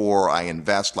before I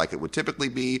invest like it would typically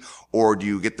be, or do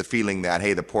you get the feeling that,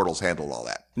 hey, the portal's handled all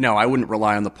that? No, I wouldn't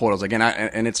rely on the portals. Again,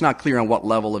 and it's not clear on what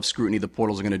level of scrutiny the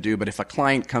portals are going to do, but if a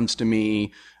client comes to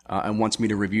me and wants me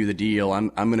to review the deal, I'm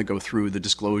going to go through the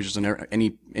disclosures and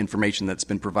any information that's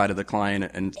been provided to the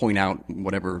client and point out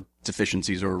whatever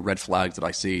deficiencies or red flags that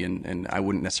I see, and I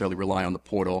wouldn't necessarily rely on the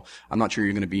portal. I'm not sure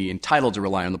you're going to be entitled to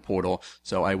rely on the portal,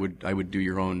 so I would do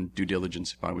your own due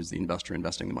diligence if I was the investor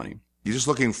investing the money. You're just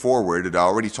looking forward and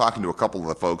already talking to a couple of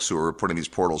the folks who are putting these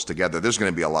portals together. There's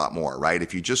going to be a lot more, right?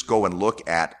 If you just go and look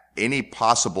at any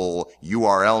possible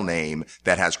URL name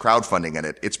that has crowdfunding in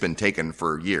it, it's been taken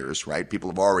for years, right? People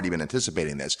have already been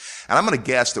anticipating this. And I'm going to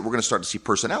guess that we're going to start to see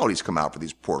personalities come out for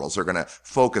these portals. They're going to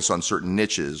focus on certain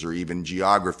niches or even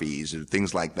geographies and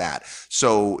things like that.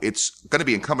 So it's going to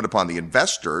be incumbent upon the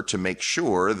investor to make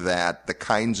sure that the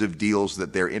kinds of deals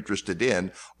that they're interested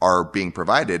in are being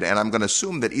provided. And I'm going to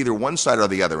assume that either one side or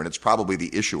the other, and it's probably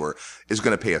the issuer, is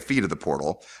going to pay a fee to the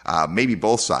portal, maybe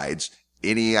both sides.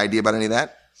 Any idea about any of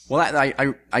that? Well,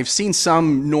 I've seen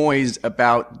some noise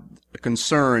about a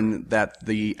concern that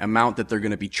the amount that they're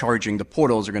going to be charging, the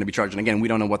portals are going to be charging. Again, we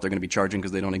don't know what they're going to be charging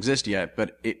because they don't exist yet,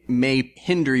 but it may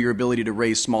hinder your ability to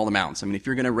raise small amounts. I mean, if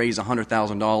you're going to raise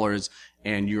 $100,000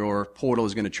 and your portal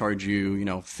is going to charge you,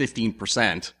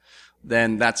 15%,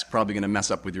 then that's probably going to mess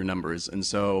up with your numbers. And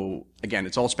so, again,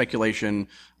 it's all speculation.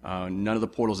 None of the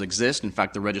portals exist. In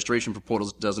fact, the registration for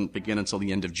portals doesn't begin until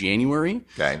the end of January.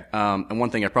 Okay. And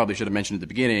one thing I probably should have mentioned at the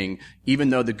beginning,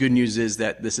 even though the good news is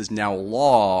that this is now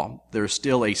law, there's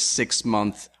still a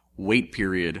 6-month wait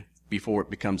period before it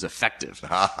becomes effective.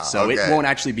 So okay. It won't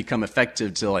actually become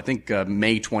effective till I think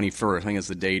May 21st. I think that's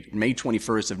the date. May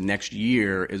 21st of next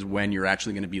year is when you're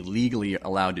actually going to be legally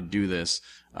allowed to do this.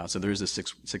 So there is a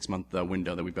six-month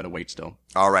window that we've got to wait still.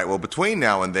 All right. Well, between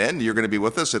now and then, you're going to be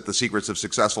with us at the Secrets of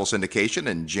Successful Syndication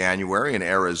in January in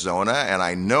Arizona. And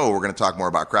I know we're going to talk more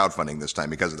about crowdfunding this time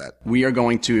because of that. We are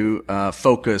going to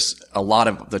focus a lot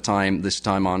of the time this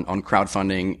time on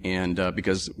crowdfunding, and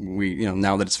because we,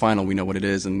 now that it's final, we know what it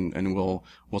is, and we'll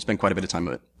spend quite a bit of time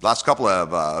with it. Last couple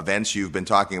of events you've been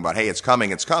talking about, hey, it's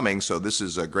coming. So this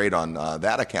is great on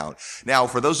that account. Now,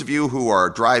 for those of you who are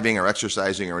driving or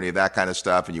exercising or any of that kind of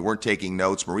stuff and you weren't taking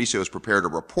notes, Mauricio has prepared a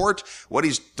report. What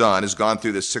he's done is gone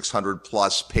through the 600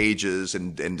 plus pages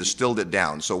and distilled it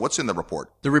down. So what's in the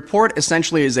report? The report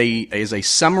essentially is a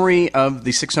summary of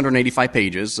the 685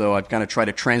 pages. So I've kind of tried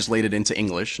to translate it into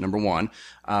English, number one,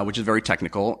 which is very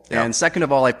technical. Yep. And second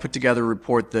of all, I put together a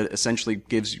report that essentially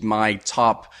gives my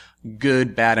top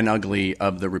good, bad, and ugly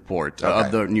of the report,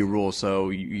 of the new rules.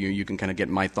 So you can kind of get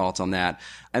my thoughts on that.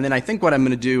 And then I think what I'm going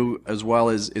to do as well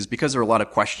is because there are a lot of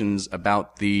questions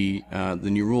about the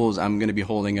new rules, I'm going to be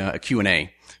holding a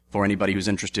Q&A for anybody who's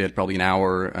interested, probably an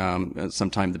hour,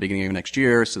 sometime at the beginning of next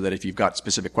year, so that if you've got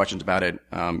specific questions about it,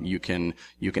 you can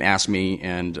ask me.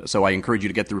 And so I encourage you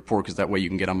to get the report, because that way you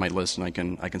can get on my list and I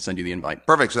can send you the invite.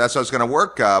 Perfect. So that's how it's going to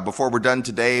work. Before we're done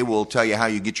today, we'll tell you how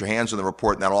you get your hands on the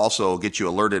report, and that'll also get you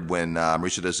alerted when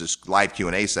Mauricio does this live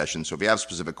Q&A session. So if you have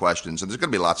specific questions, and there's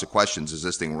going to be lots of questions as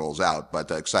this thing rolls out, but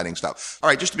exciting stuff. All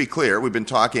right, just to be clear, we've been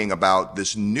talking about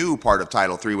this new part of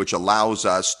Title III, which allows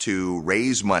us to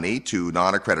raise money to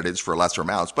non-accredited for lesser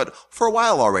amounts. But for a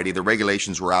while already, the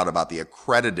regulations were out about the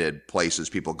accredited places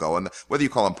people go. And whether you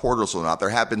call them portals or not,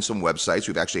 there have been some websites.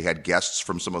 We've actually had guests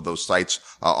from some of those sites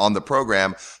on the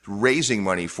program raising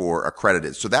money for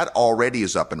accredited. So that already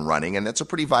is up and running. And that's a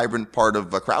pretty vibrant part of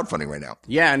crowdfunding right now.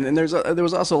 Yeah. And there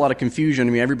was also a lot of confusion.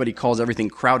 I mean, everybody calls everything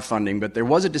crowdfunding, but there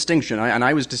was a distinction.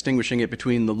 I was distinguishing it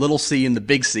between the little c and the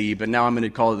big C, but now I'm going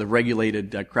to call it the regulated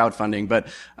crowdfunding. But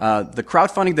the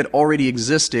crowdfunding that already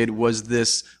existed was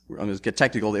this, I'm going to get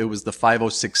technical, it was the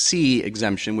 506c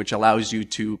exemption, which allows you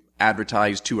to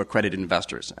advertise to accredited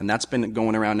investors. And that's been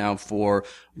going around now for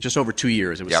just over 2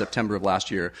 years. It was September of last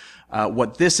year.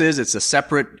 What this is, it's a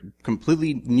separate,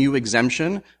 completely new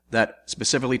exemption that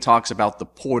specifically talks about the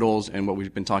portals and what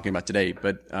we've been talking about today.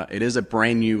 But it is a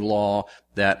brand new law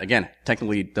that, again,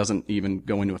 technically doesn't even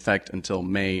go into effect until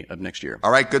May of next year.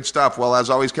 All right, good stuff. Well, as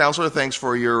always, Counselor, thanks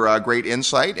for your great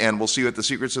insight, and we'll see you at the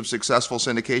Secrets of Successful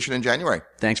Syndication in January.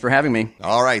 Thanks for having me.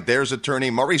 All right, there's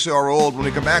attorney Mauricio Araold. When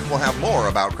we come back, we'll have more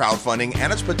about crowdfunding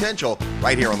and its potential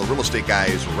right here on the Real Estate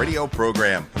Guys radio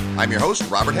program. I'm your host,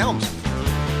 Robert Helms.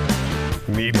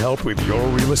 Need help with your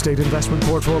real estate investment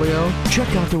portfolio? Check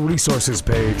out the resources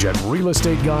page at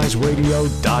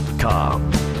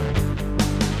realestateguysradio.com.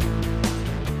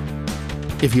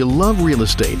 If you love real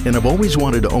estate and have always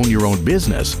wanted to own your own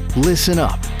business, listen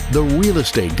up. The Real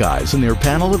Estate Guys and their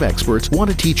panel of experts want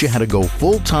to teach you how to go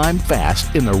full-time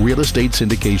fast in the real estate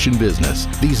syndication business.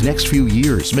 These next few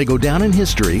years may go down in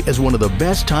history as one of the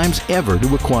best times ever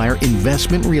to acquire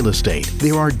investment real estate.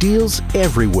 There are deals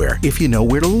everywhere if you know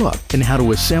where to look and how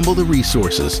to assemble the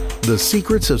resources. The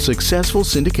Secrets of Successful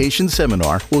Syndication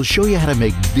seminar will show you how to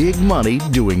make big money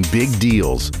doing big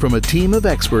deals from a team of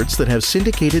experts that have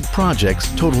syndicated projects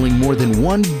totaling more than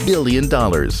 $1 billion.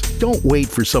 Don't wait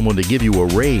for someone to give you a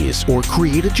raise or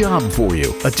create a job for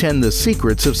you. Attend the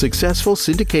Secrets of Successful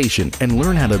Syndication and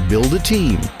learn how to build a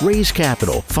team, raise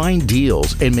capital, find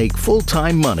deals, and make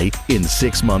full-time money in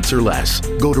 6 months or less.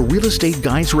 Go to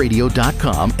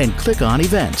realestateguysradio.com and click on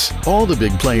events. All the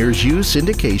big players use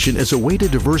syndication as a way to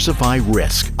diversify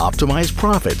risk, optimize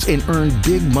profits, and earn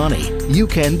big money. You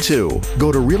can too.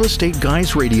 Go to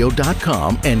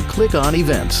realestateguysradio.com and click on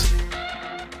events.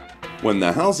 When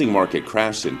the housing market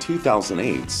crashed in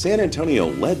 2008, San Antonio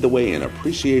led the way in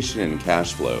appreciation and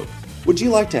cash flow. Would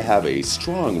you like to have a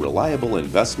strong, reliable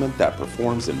investment that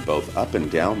performs in both up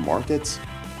and down markets?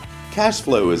 Cash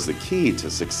flow is the key to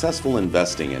successful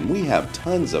investing, and we have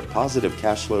tons of positive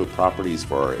cash flow properties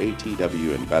for our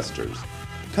ATW investors.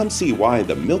 Come see why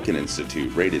the Milken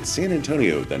Institute rated San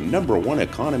Antonio the #1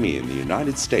 economy in the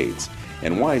United States,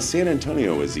 and why San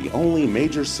Antonio is the only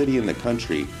major city in the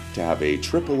country to have a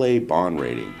AAA bond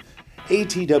rating.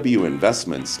 ATW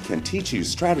Investments can teach you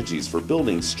strategies for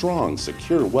building strong,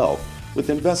 secure wealth with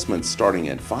investments starting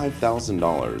at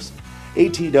 $5,000.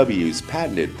 ATW's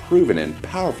patented, proven, and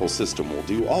powerful system will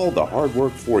do all the hard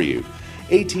work for you.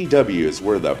 ATW is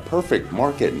where the perfect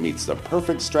market meets the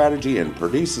perfect strategy and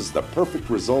produces the perfect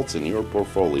results in your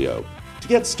portfolio. To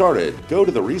get started, go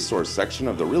to the resource section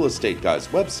of the Real Estate Guys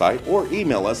website or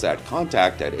email us at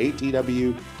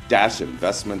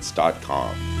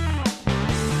contact@atw-investments.com.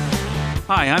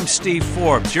 Hi, I'm Steve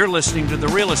Forbes. You're listening to The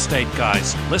Real Estate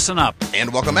Guys. Listen up.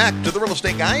 And welcome back to the Real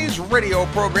Estate Guys radio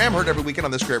program, heard every weekend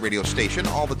on this great radio station,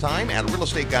 all the time at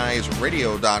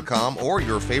realestateguysradio.com or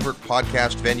your favorite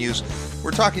podcast venues.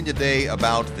 We're talking today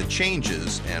about the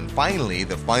changes and finally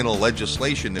the final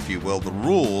legislation, if you will, the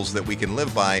rules that we can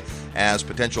live by as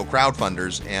potential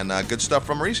crowdfunders, and good stuff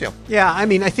from Mauricio. Yeah, I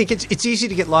mean, I think it's easy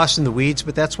to get lost in the weeds,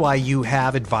 but that's why you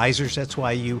have advisors. That's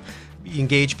why you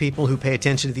engage people who pay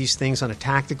attention to these things on a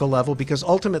tactical level, because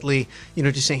ultimately,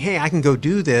 just saying, hey, I can go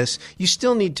do this, you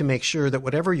still need to make sure that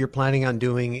whatever you're planning on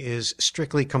doing is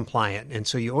strictly compliant. And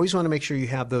so you always want to make sure you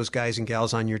have those guys and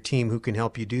gals on your team who can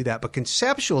help you do that. But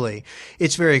conceptually,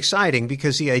 it's very exciting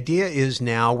because the idea is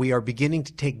now we are beginning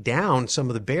to take down some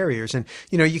of the barriers. And,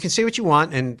 you can say what you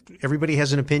want and everybody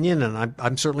has an opinion. And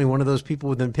I'm certainly one of those people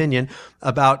with an opinion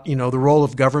about, the role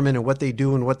of government and what they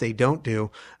do and what they don't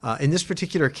do. In this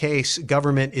particular case,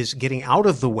 government is getting out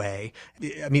of the way.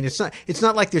 I mean, it's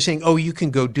not like they're saying, oh, you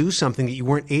can go do something that you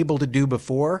weren't able to do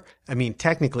before. I mean,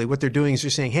 technically what they're doing is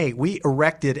they're saying, hey, we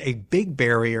erected a big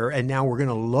barrier and now we're going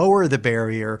to lower the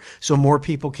barrier so more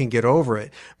people can get over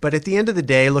it. But at the end of the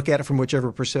day, look at it from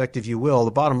whichever perspective you will.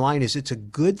 The bottom line is it's a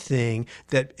good thing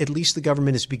that at least the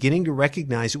government is beginning to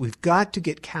recognize that we've got to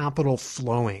get capital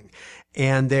flowing.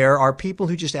 And there are people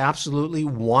who just absolutely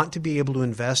want to be able to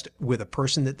invest with a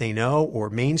person that they know or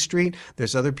Main Street.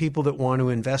 There's other people that want to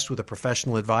invest with a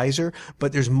professional advisor,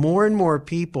 but there's more and more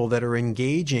people that are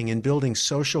engaging in building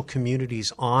social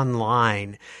communities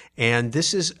online. And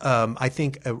this is, I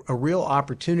think, a real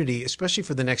opportunity, especially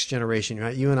for the next generation.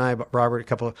 Right? You and I, Robert, a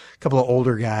couple of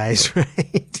older guys,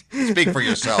 right? Speak for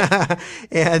yourself.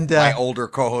 And my older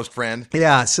co-host friend.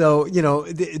 Yeah. So,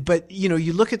 but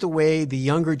you look at the way the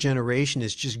younger generation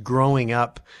is just growing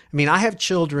up. I mean, I have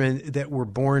children that were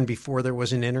born before there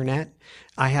was an internet.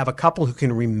 I have a couple who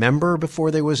can remember before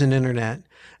there was an internet.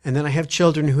 And then I have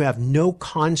children who have no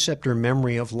concept or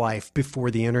memory of life before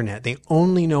the internet. They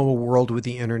only know a world with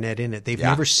the internet in it. They've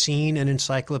never seen an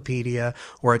encyclopedia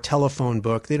or a telephone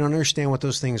book. They don't understand what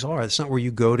those things are. That's not where you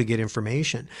go to get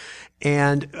information.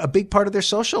 And a big part of their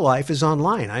social life is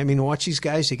online. I mean, watch these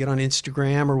guys, they get on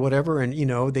Instagram or whatever, and,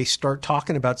 they start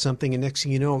talking about something, and next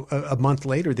thing you know, a month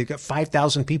later, they've got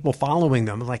 5,000 people following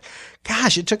them. I'm like,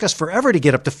 gosh, it took us forever to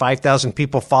get up to 5,000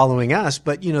 people following us,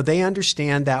 but, they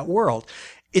understand that world.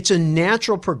 It's a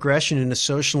natural progression in a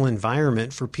social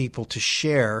environment for people to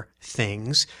share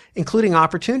things, including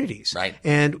opportunities. Right.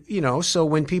 And, so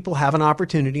when people have an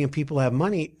opportunity and people have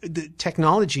money, the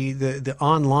technology, the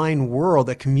online world,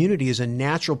 the community is a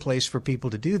natural place for people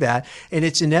to do that. And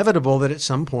it's inevitable that at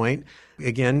some point,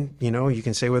 again, you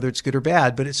can say whether it's good or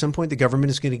bad, but at some point the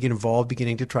government is going to get involved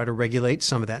beginning to try to regulate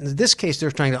some of that. In this case,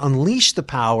 they're trying to unleash the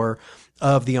power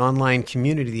of the online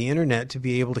community, the internet, to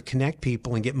be able to connect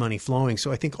people and get money flowing.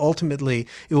 So I think ultimately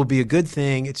it will be a good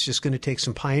thing. It's just going to take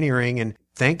some pioneering, and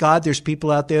thank God there's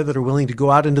people out there that are willing to go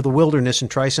out into the wilderness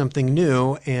and try something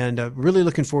new, and really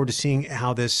looking forward to seeing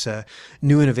how this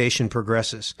new innovation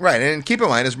progresses. Right. And keep in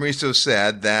mind, as Mauricio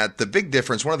said, that the big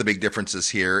difference, one of the big differences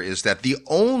here is that the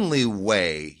only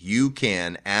way you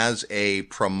can, as a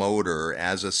promoter,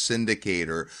 as a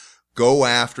syndicator, go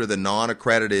after the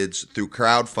non-accrediteds through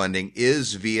crowdfunding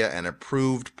is via an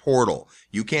approved portal.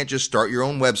 You can't just start your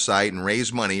own website and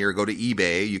raise money or go to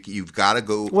eBay. You've got to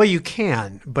go. Well, you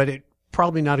can, but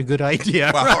probably not a good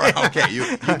idea. Well, right? Okay,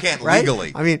 you can't right?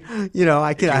 legally. I mean,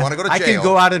 I can. want to go to jail, I can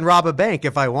go out and rob a bank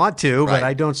if I want to, right, but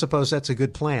I don't suppose that's a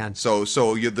good plan. So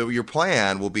your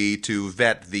plan will be to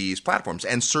vet these platforms,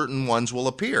 and certain ones will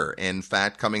appear. In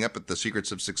fact, coming up at the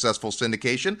Secrets of Successful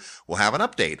Syndication, we'll have an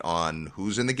update on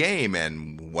who's in the game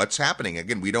and what's happening.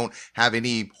 Again, we don't have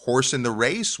any horse in the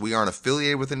race. We aren't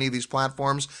affiliated with any of these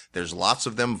platforms. There's lots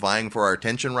of them vying for our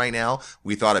attention right now.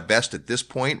 We thought it best at this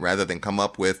point, rather than come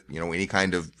up with any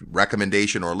kind of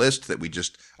recommendation or list, that we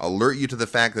just alert you to the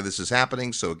fact that this is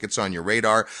happening so it gets on your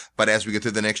radar. But as we get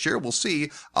through the next year, we'll see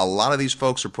a lot of these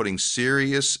folks are putting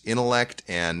serious intellect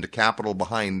and capital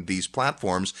behind these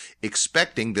platforms,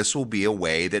 expecting this will be a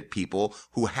way that people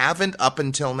who haven't up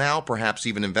until now perhaps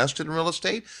even invested in real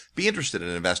estate be interested in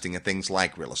investing in things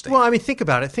like real estate. Well, I mean, think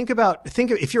about it. Think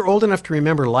if you're old enough to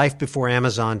remember life before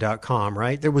Amazon.com,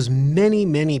 right? There was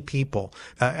many people.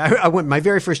 I went, my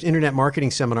very first internet marketing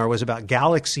seminar was about about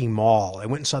Galaxy Mall. I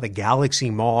went and saw the Galaxy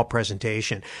Mall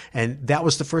presentation, and that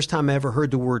was the first time I ever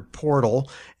heard the word portal,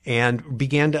 and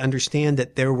began to understand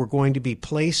that there were going to be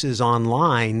places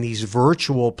online, these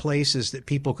virtual places that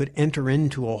people could enter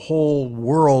into a whole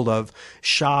world of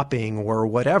shopping or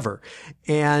whatever.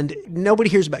 And nobody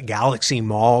hears about Galaxy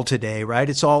Mall today, right?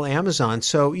 It's all Amazon.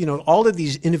 So, all of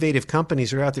these innovative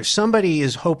companies are out there. Somebody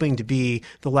is hoping to be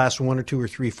the last 1 or 2 or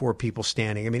 3, 4 people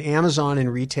standing. I mean, Amazon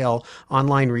and retail,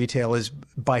 online retail is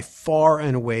by far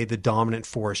and away the dominant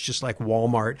force, just like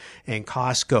Walmart and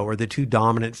Costco are the two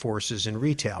dominant forces in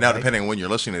retail. Now, right? depending on when you're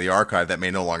listening to the archive, that may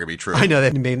no longer be true. I know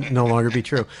that may no longer be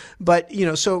true. But,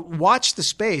 so watch the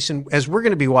space. And as we're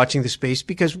going to be watching the space,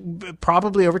 because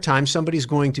probably over time, somebody's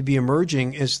going to be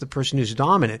emerging as the person who's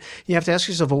dominant. You have to ask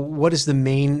yourself, well, what is the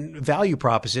main value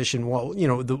proposition? Well,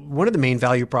 one of the main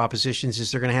value propositions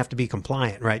is they're going to have to be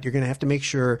compliant, right? You're going to have to make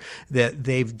sure that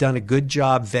they've done a good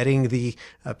job vetting the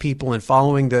people and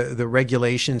following the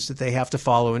regulations that they have to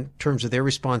follow in terms of their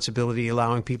responsibility,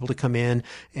 allowing people to come in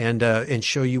and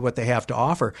show you what they have to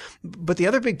offer. But the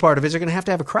other big part of it is they're going to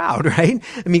have a crowd, right?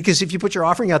 I mean, because if you put your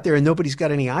offering out there and nobody's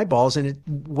got any eyeballs,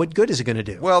 what good is it going to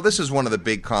do? Well, this is one of the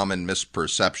big common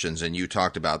misperceptions, and you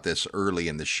talked about this early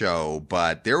in the show,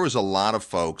 but there was a lot of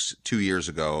folks 2 years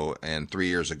ago and 3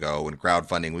 years ago when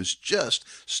crowdfunding was just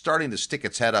starting to stick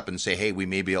its head up and say, hey, we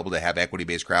may be able to have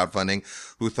equity-based crowdfunding,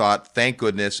 who thought, thank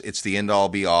goodness, it's the end-all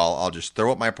be-all. I'll just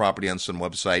throw up my property on some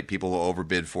website, people will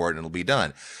overbid for it, and it'll be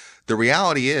done. The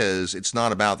reality is it's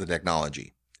not about the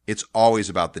technology. It's always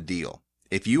about the deal.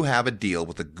 If you have a deal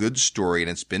with a good story and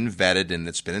it's been vetted and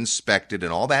it's been inspected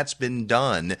and all that's been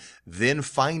done, then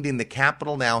finding the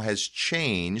capital now has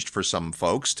changed for some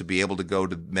folks to be able to go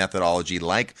to methodology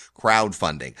like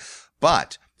crowdfunding.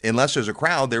 But unless there's a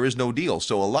crowd, there is no deal.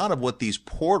 So a lot of what these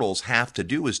portals have to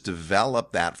do is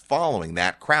develop that following,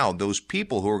 that crowd, those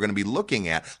people who are going to be looking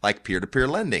at like peer-to-peer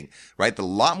lending, right? A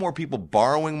lot more people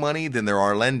borrowing money than there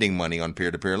are lending money on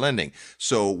peer-to-peer lending.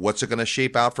 So what's it going to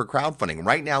shape out for crowdfunding?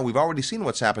 Right now, we've already seen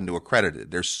what's happened to accredited.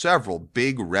 There's several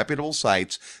big reputable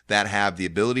sites that have the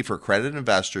ability for accredited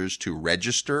investors to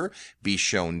register, be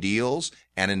shown deals,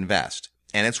 and invest.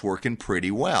 And it's working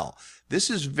pretty well. This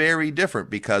is very different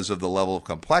because of the level of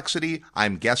complexity.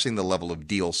 I'm guessing the level of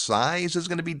deal size is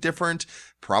going to be different.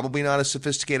 Probably not as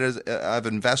sophisticated of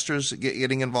investors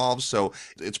getting involved. So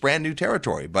it's brand new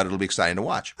territory, but it'll be exciting to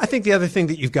watch. I think the other thing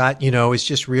that you've got, is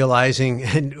just realizing,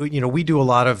 and, we do a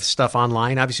lot of stuff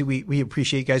online. Obviously, we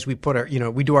appreciate guys. We put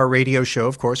we do our radio show,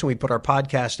 of course, and we put our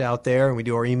podcast out there, and we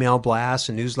do our email blasts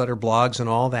and newsletter blogs and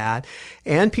all that.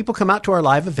 And people come out to our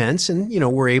live events and,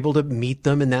 we're able to meet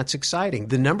them, and that's exciting.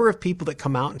 The number of people that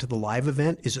come out into the live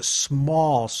event is a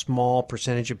small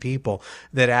percentage of people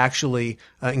that actually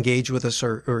engage with us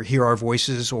or hear our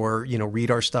voices or,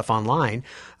 read our stuff online.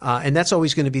 And that's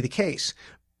always going to be the case.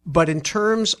 But in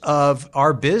terms of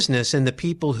our business and the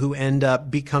people who end up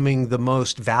becoming the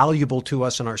most valuable to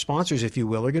us and our sponsors, if you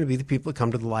will, are going to be the people that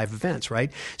come to the live events,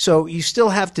 right? So you still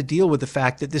have to deal with the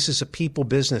fact that this is a people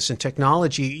business, and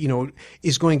technology,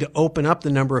 is going to open up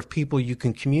the number of people you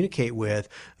can communicate with.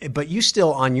 But you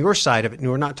still, on your side of it,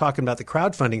 and we're not talking about the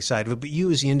crowdfunding side of it, but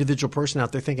you as the individual person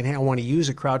out there thinking, hey, I want to use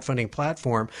a crowdfunding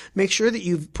platform, make sure that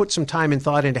you've put some time and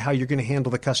thought into how you're going to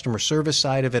handle the customer service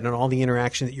side of it and all the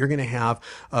interaction that you're going to have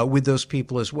with those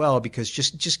people as well, because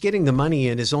just getting the money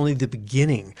in is only the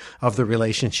beginning of the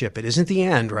relationship. It isn't the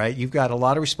end, right? You've got a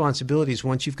lot of responsibilities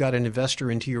once you've got an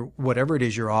investor into your whatever it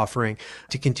is you're offering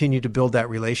to continue to build that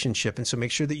relationship. And so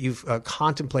make sure that you've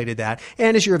contemplated that.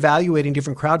 And as you're evaluating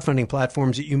different crowdfunding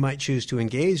platforms that you might choose to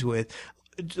engage with,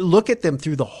 look at them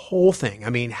through the whole thing. I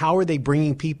mean, how are they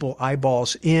bringing people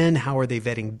eyeballs in? How are they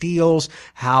vetting deals?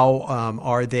 How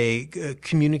are they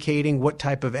communicating? What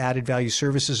type of added value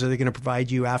services are they going to provide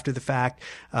you after the fact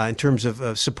in terms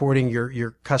of supporting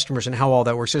your customers and how all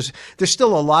that works? There's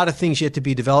still a lot of things yet to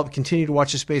be developed. Continue to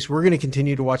watch the space. We're going to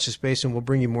continue to watch the space, and we'll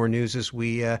bring you more news as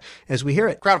we hear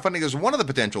it. Crowdfunding is one of the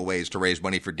potential ways to raise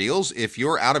money for deals. If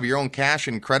you're out of your own cash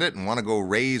and credit and want to go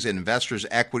raise investors'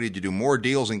 equity to do more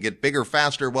deals and get bigger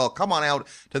faster, well, come on out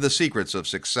to the Secrets of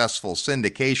Successful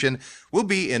Syndication. We'll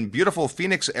be in beautiful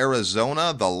Phoenix,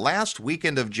 Arizona, the last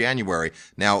weekend of January.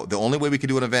 Now, the only way we could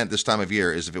do an event this time of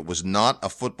year is if it was not a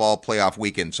football playoff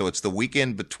weekend. So it's the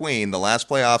weekend between the last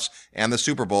playoffs and the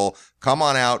Super Bowl. Come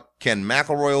on out. Ken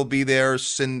McElroy will be there,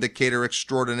 syndicator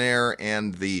extraordinaire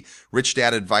and the Rich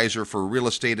Dad advisor for real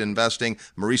estate investing.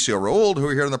 Mauricio Raould, who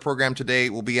are here on the program today,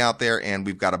 will be out there, and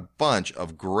we've got a bunch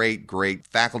of great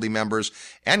faculty members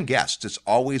and guests. It's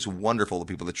always wonderful, the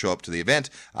people that show up to the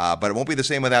event, but it won't be the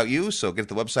same without you, so get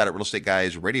to the website at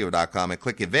realestateguysradio.com and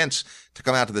click events to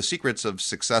come out to the Secrets of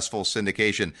Successful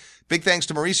Syndication. Big thanks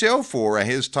to Mauricio for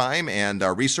his time and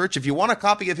research. If you want a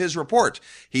copy of his report,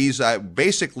 he's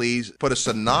basically put a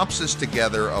synopsis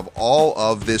together of all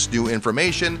of this new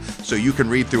information so you can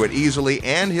read through it easily,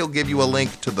 and he'll give you a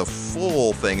link to the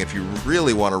full thing if you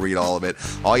really want to read all of it.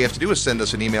 All you have to do is send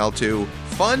us an email to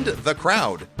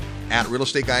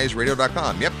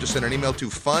fundthecrowd@realestateguysradio.com. Yep, just send an email to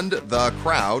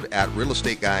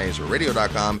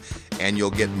fundthecrowd@realestateguysradio.com, and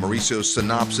you'll get Mauricio's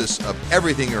synopsis of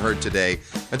everything you heard today.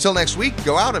 Until next week,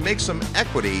 go out and make some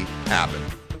equity happen.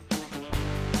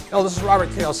 Hello, this is Robert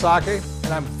Kiyosaki,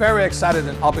 and I'm very excited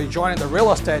that I'll be joining the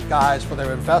Real Estate Guys for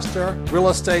their Investor Real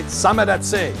Estate Summit at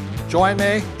Sea. Join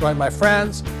me, join my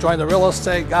friends, join the Real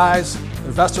Estate Guys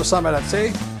Investor Summit at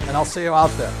Sea, and I'll see you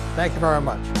out there. Thank you very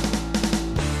much.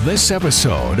 This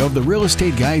episode of the Real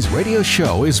Estate Guys radio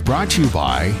show is brought to you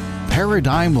by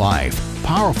Paradigm Life.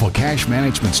 Powerful cash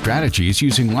management strategies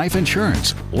using life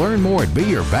insurance. Learn more at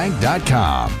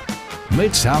beyourbank.com.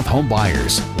 Mid-South Home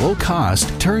Buyers.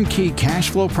 Low-cost, turnkey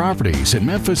cash flow properties in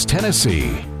Memphis,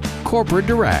 Tennessee. Corporate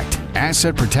Direct.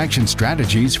 Asset protection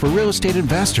strategies for real estate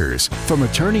investors from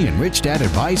attorney and Rich Dad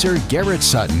advisor Garrett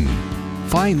Sutton.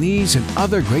 Find these and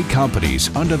other great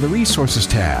companies under the Resources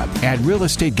tab at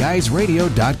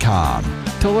realestateguysradio.com.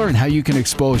 To learn how you can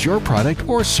expose your product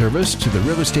or service to the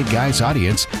Real Estate Guys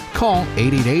audience, call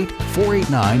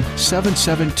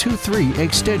 888-489-7723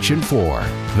 extension 4.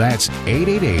 That's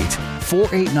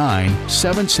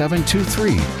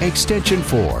 888-489-7723 extension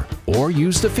 4. Or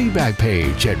use the feedback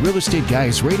page at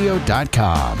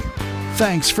realestateguysradio.com.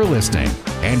 Thanks for listening,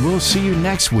 and we'll see you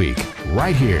next week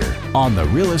right here on the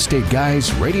Real Estate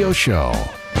Guys Radio Show.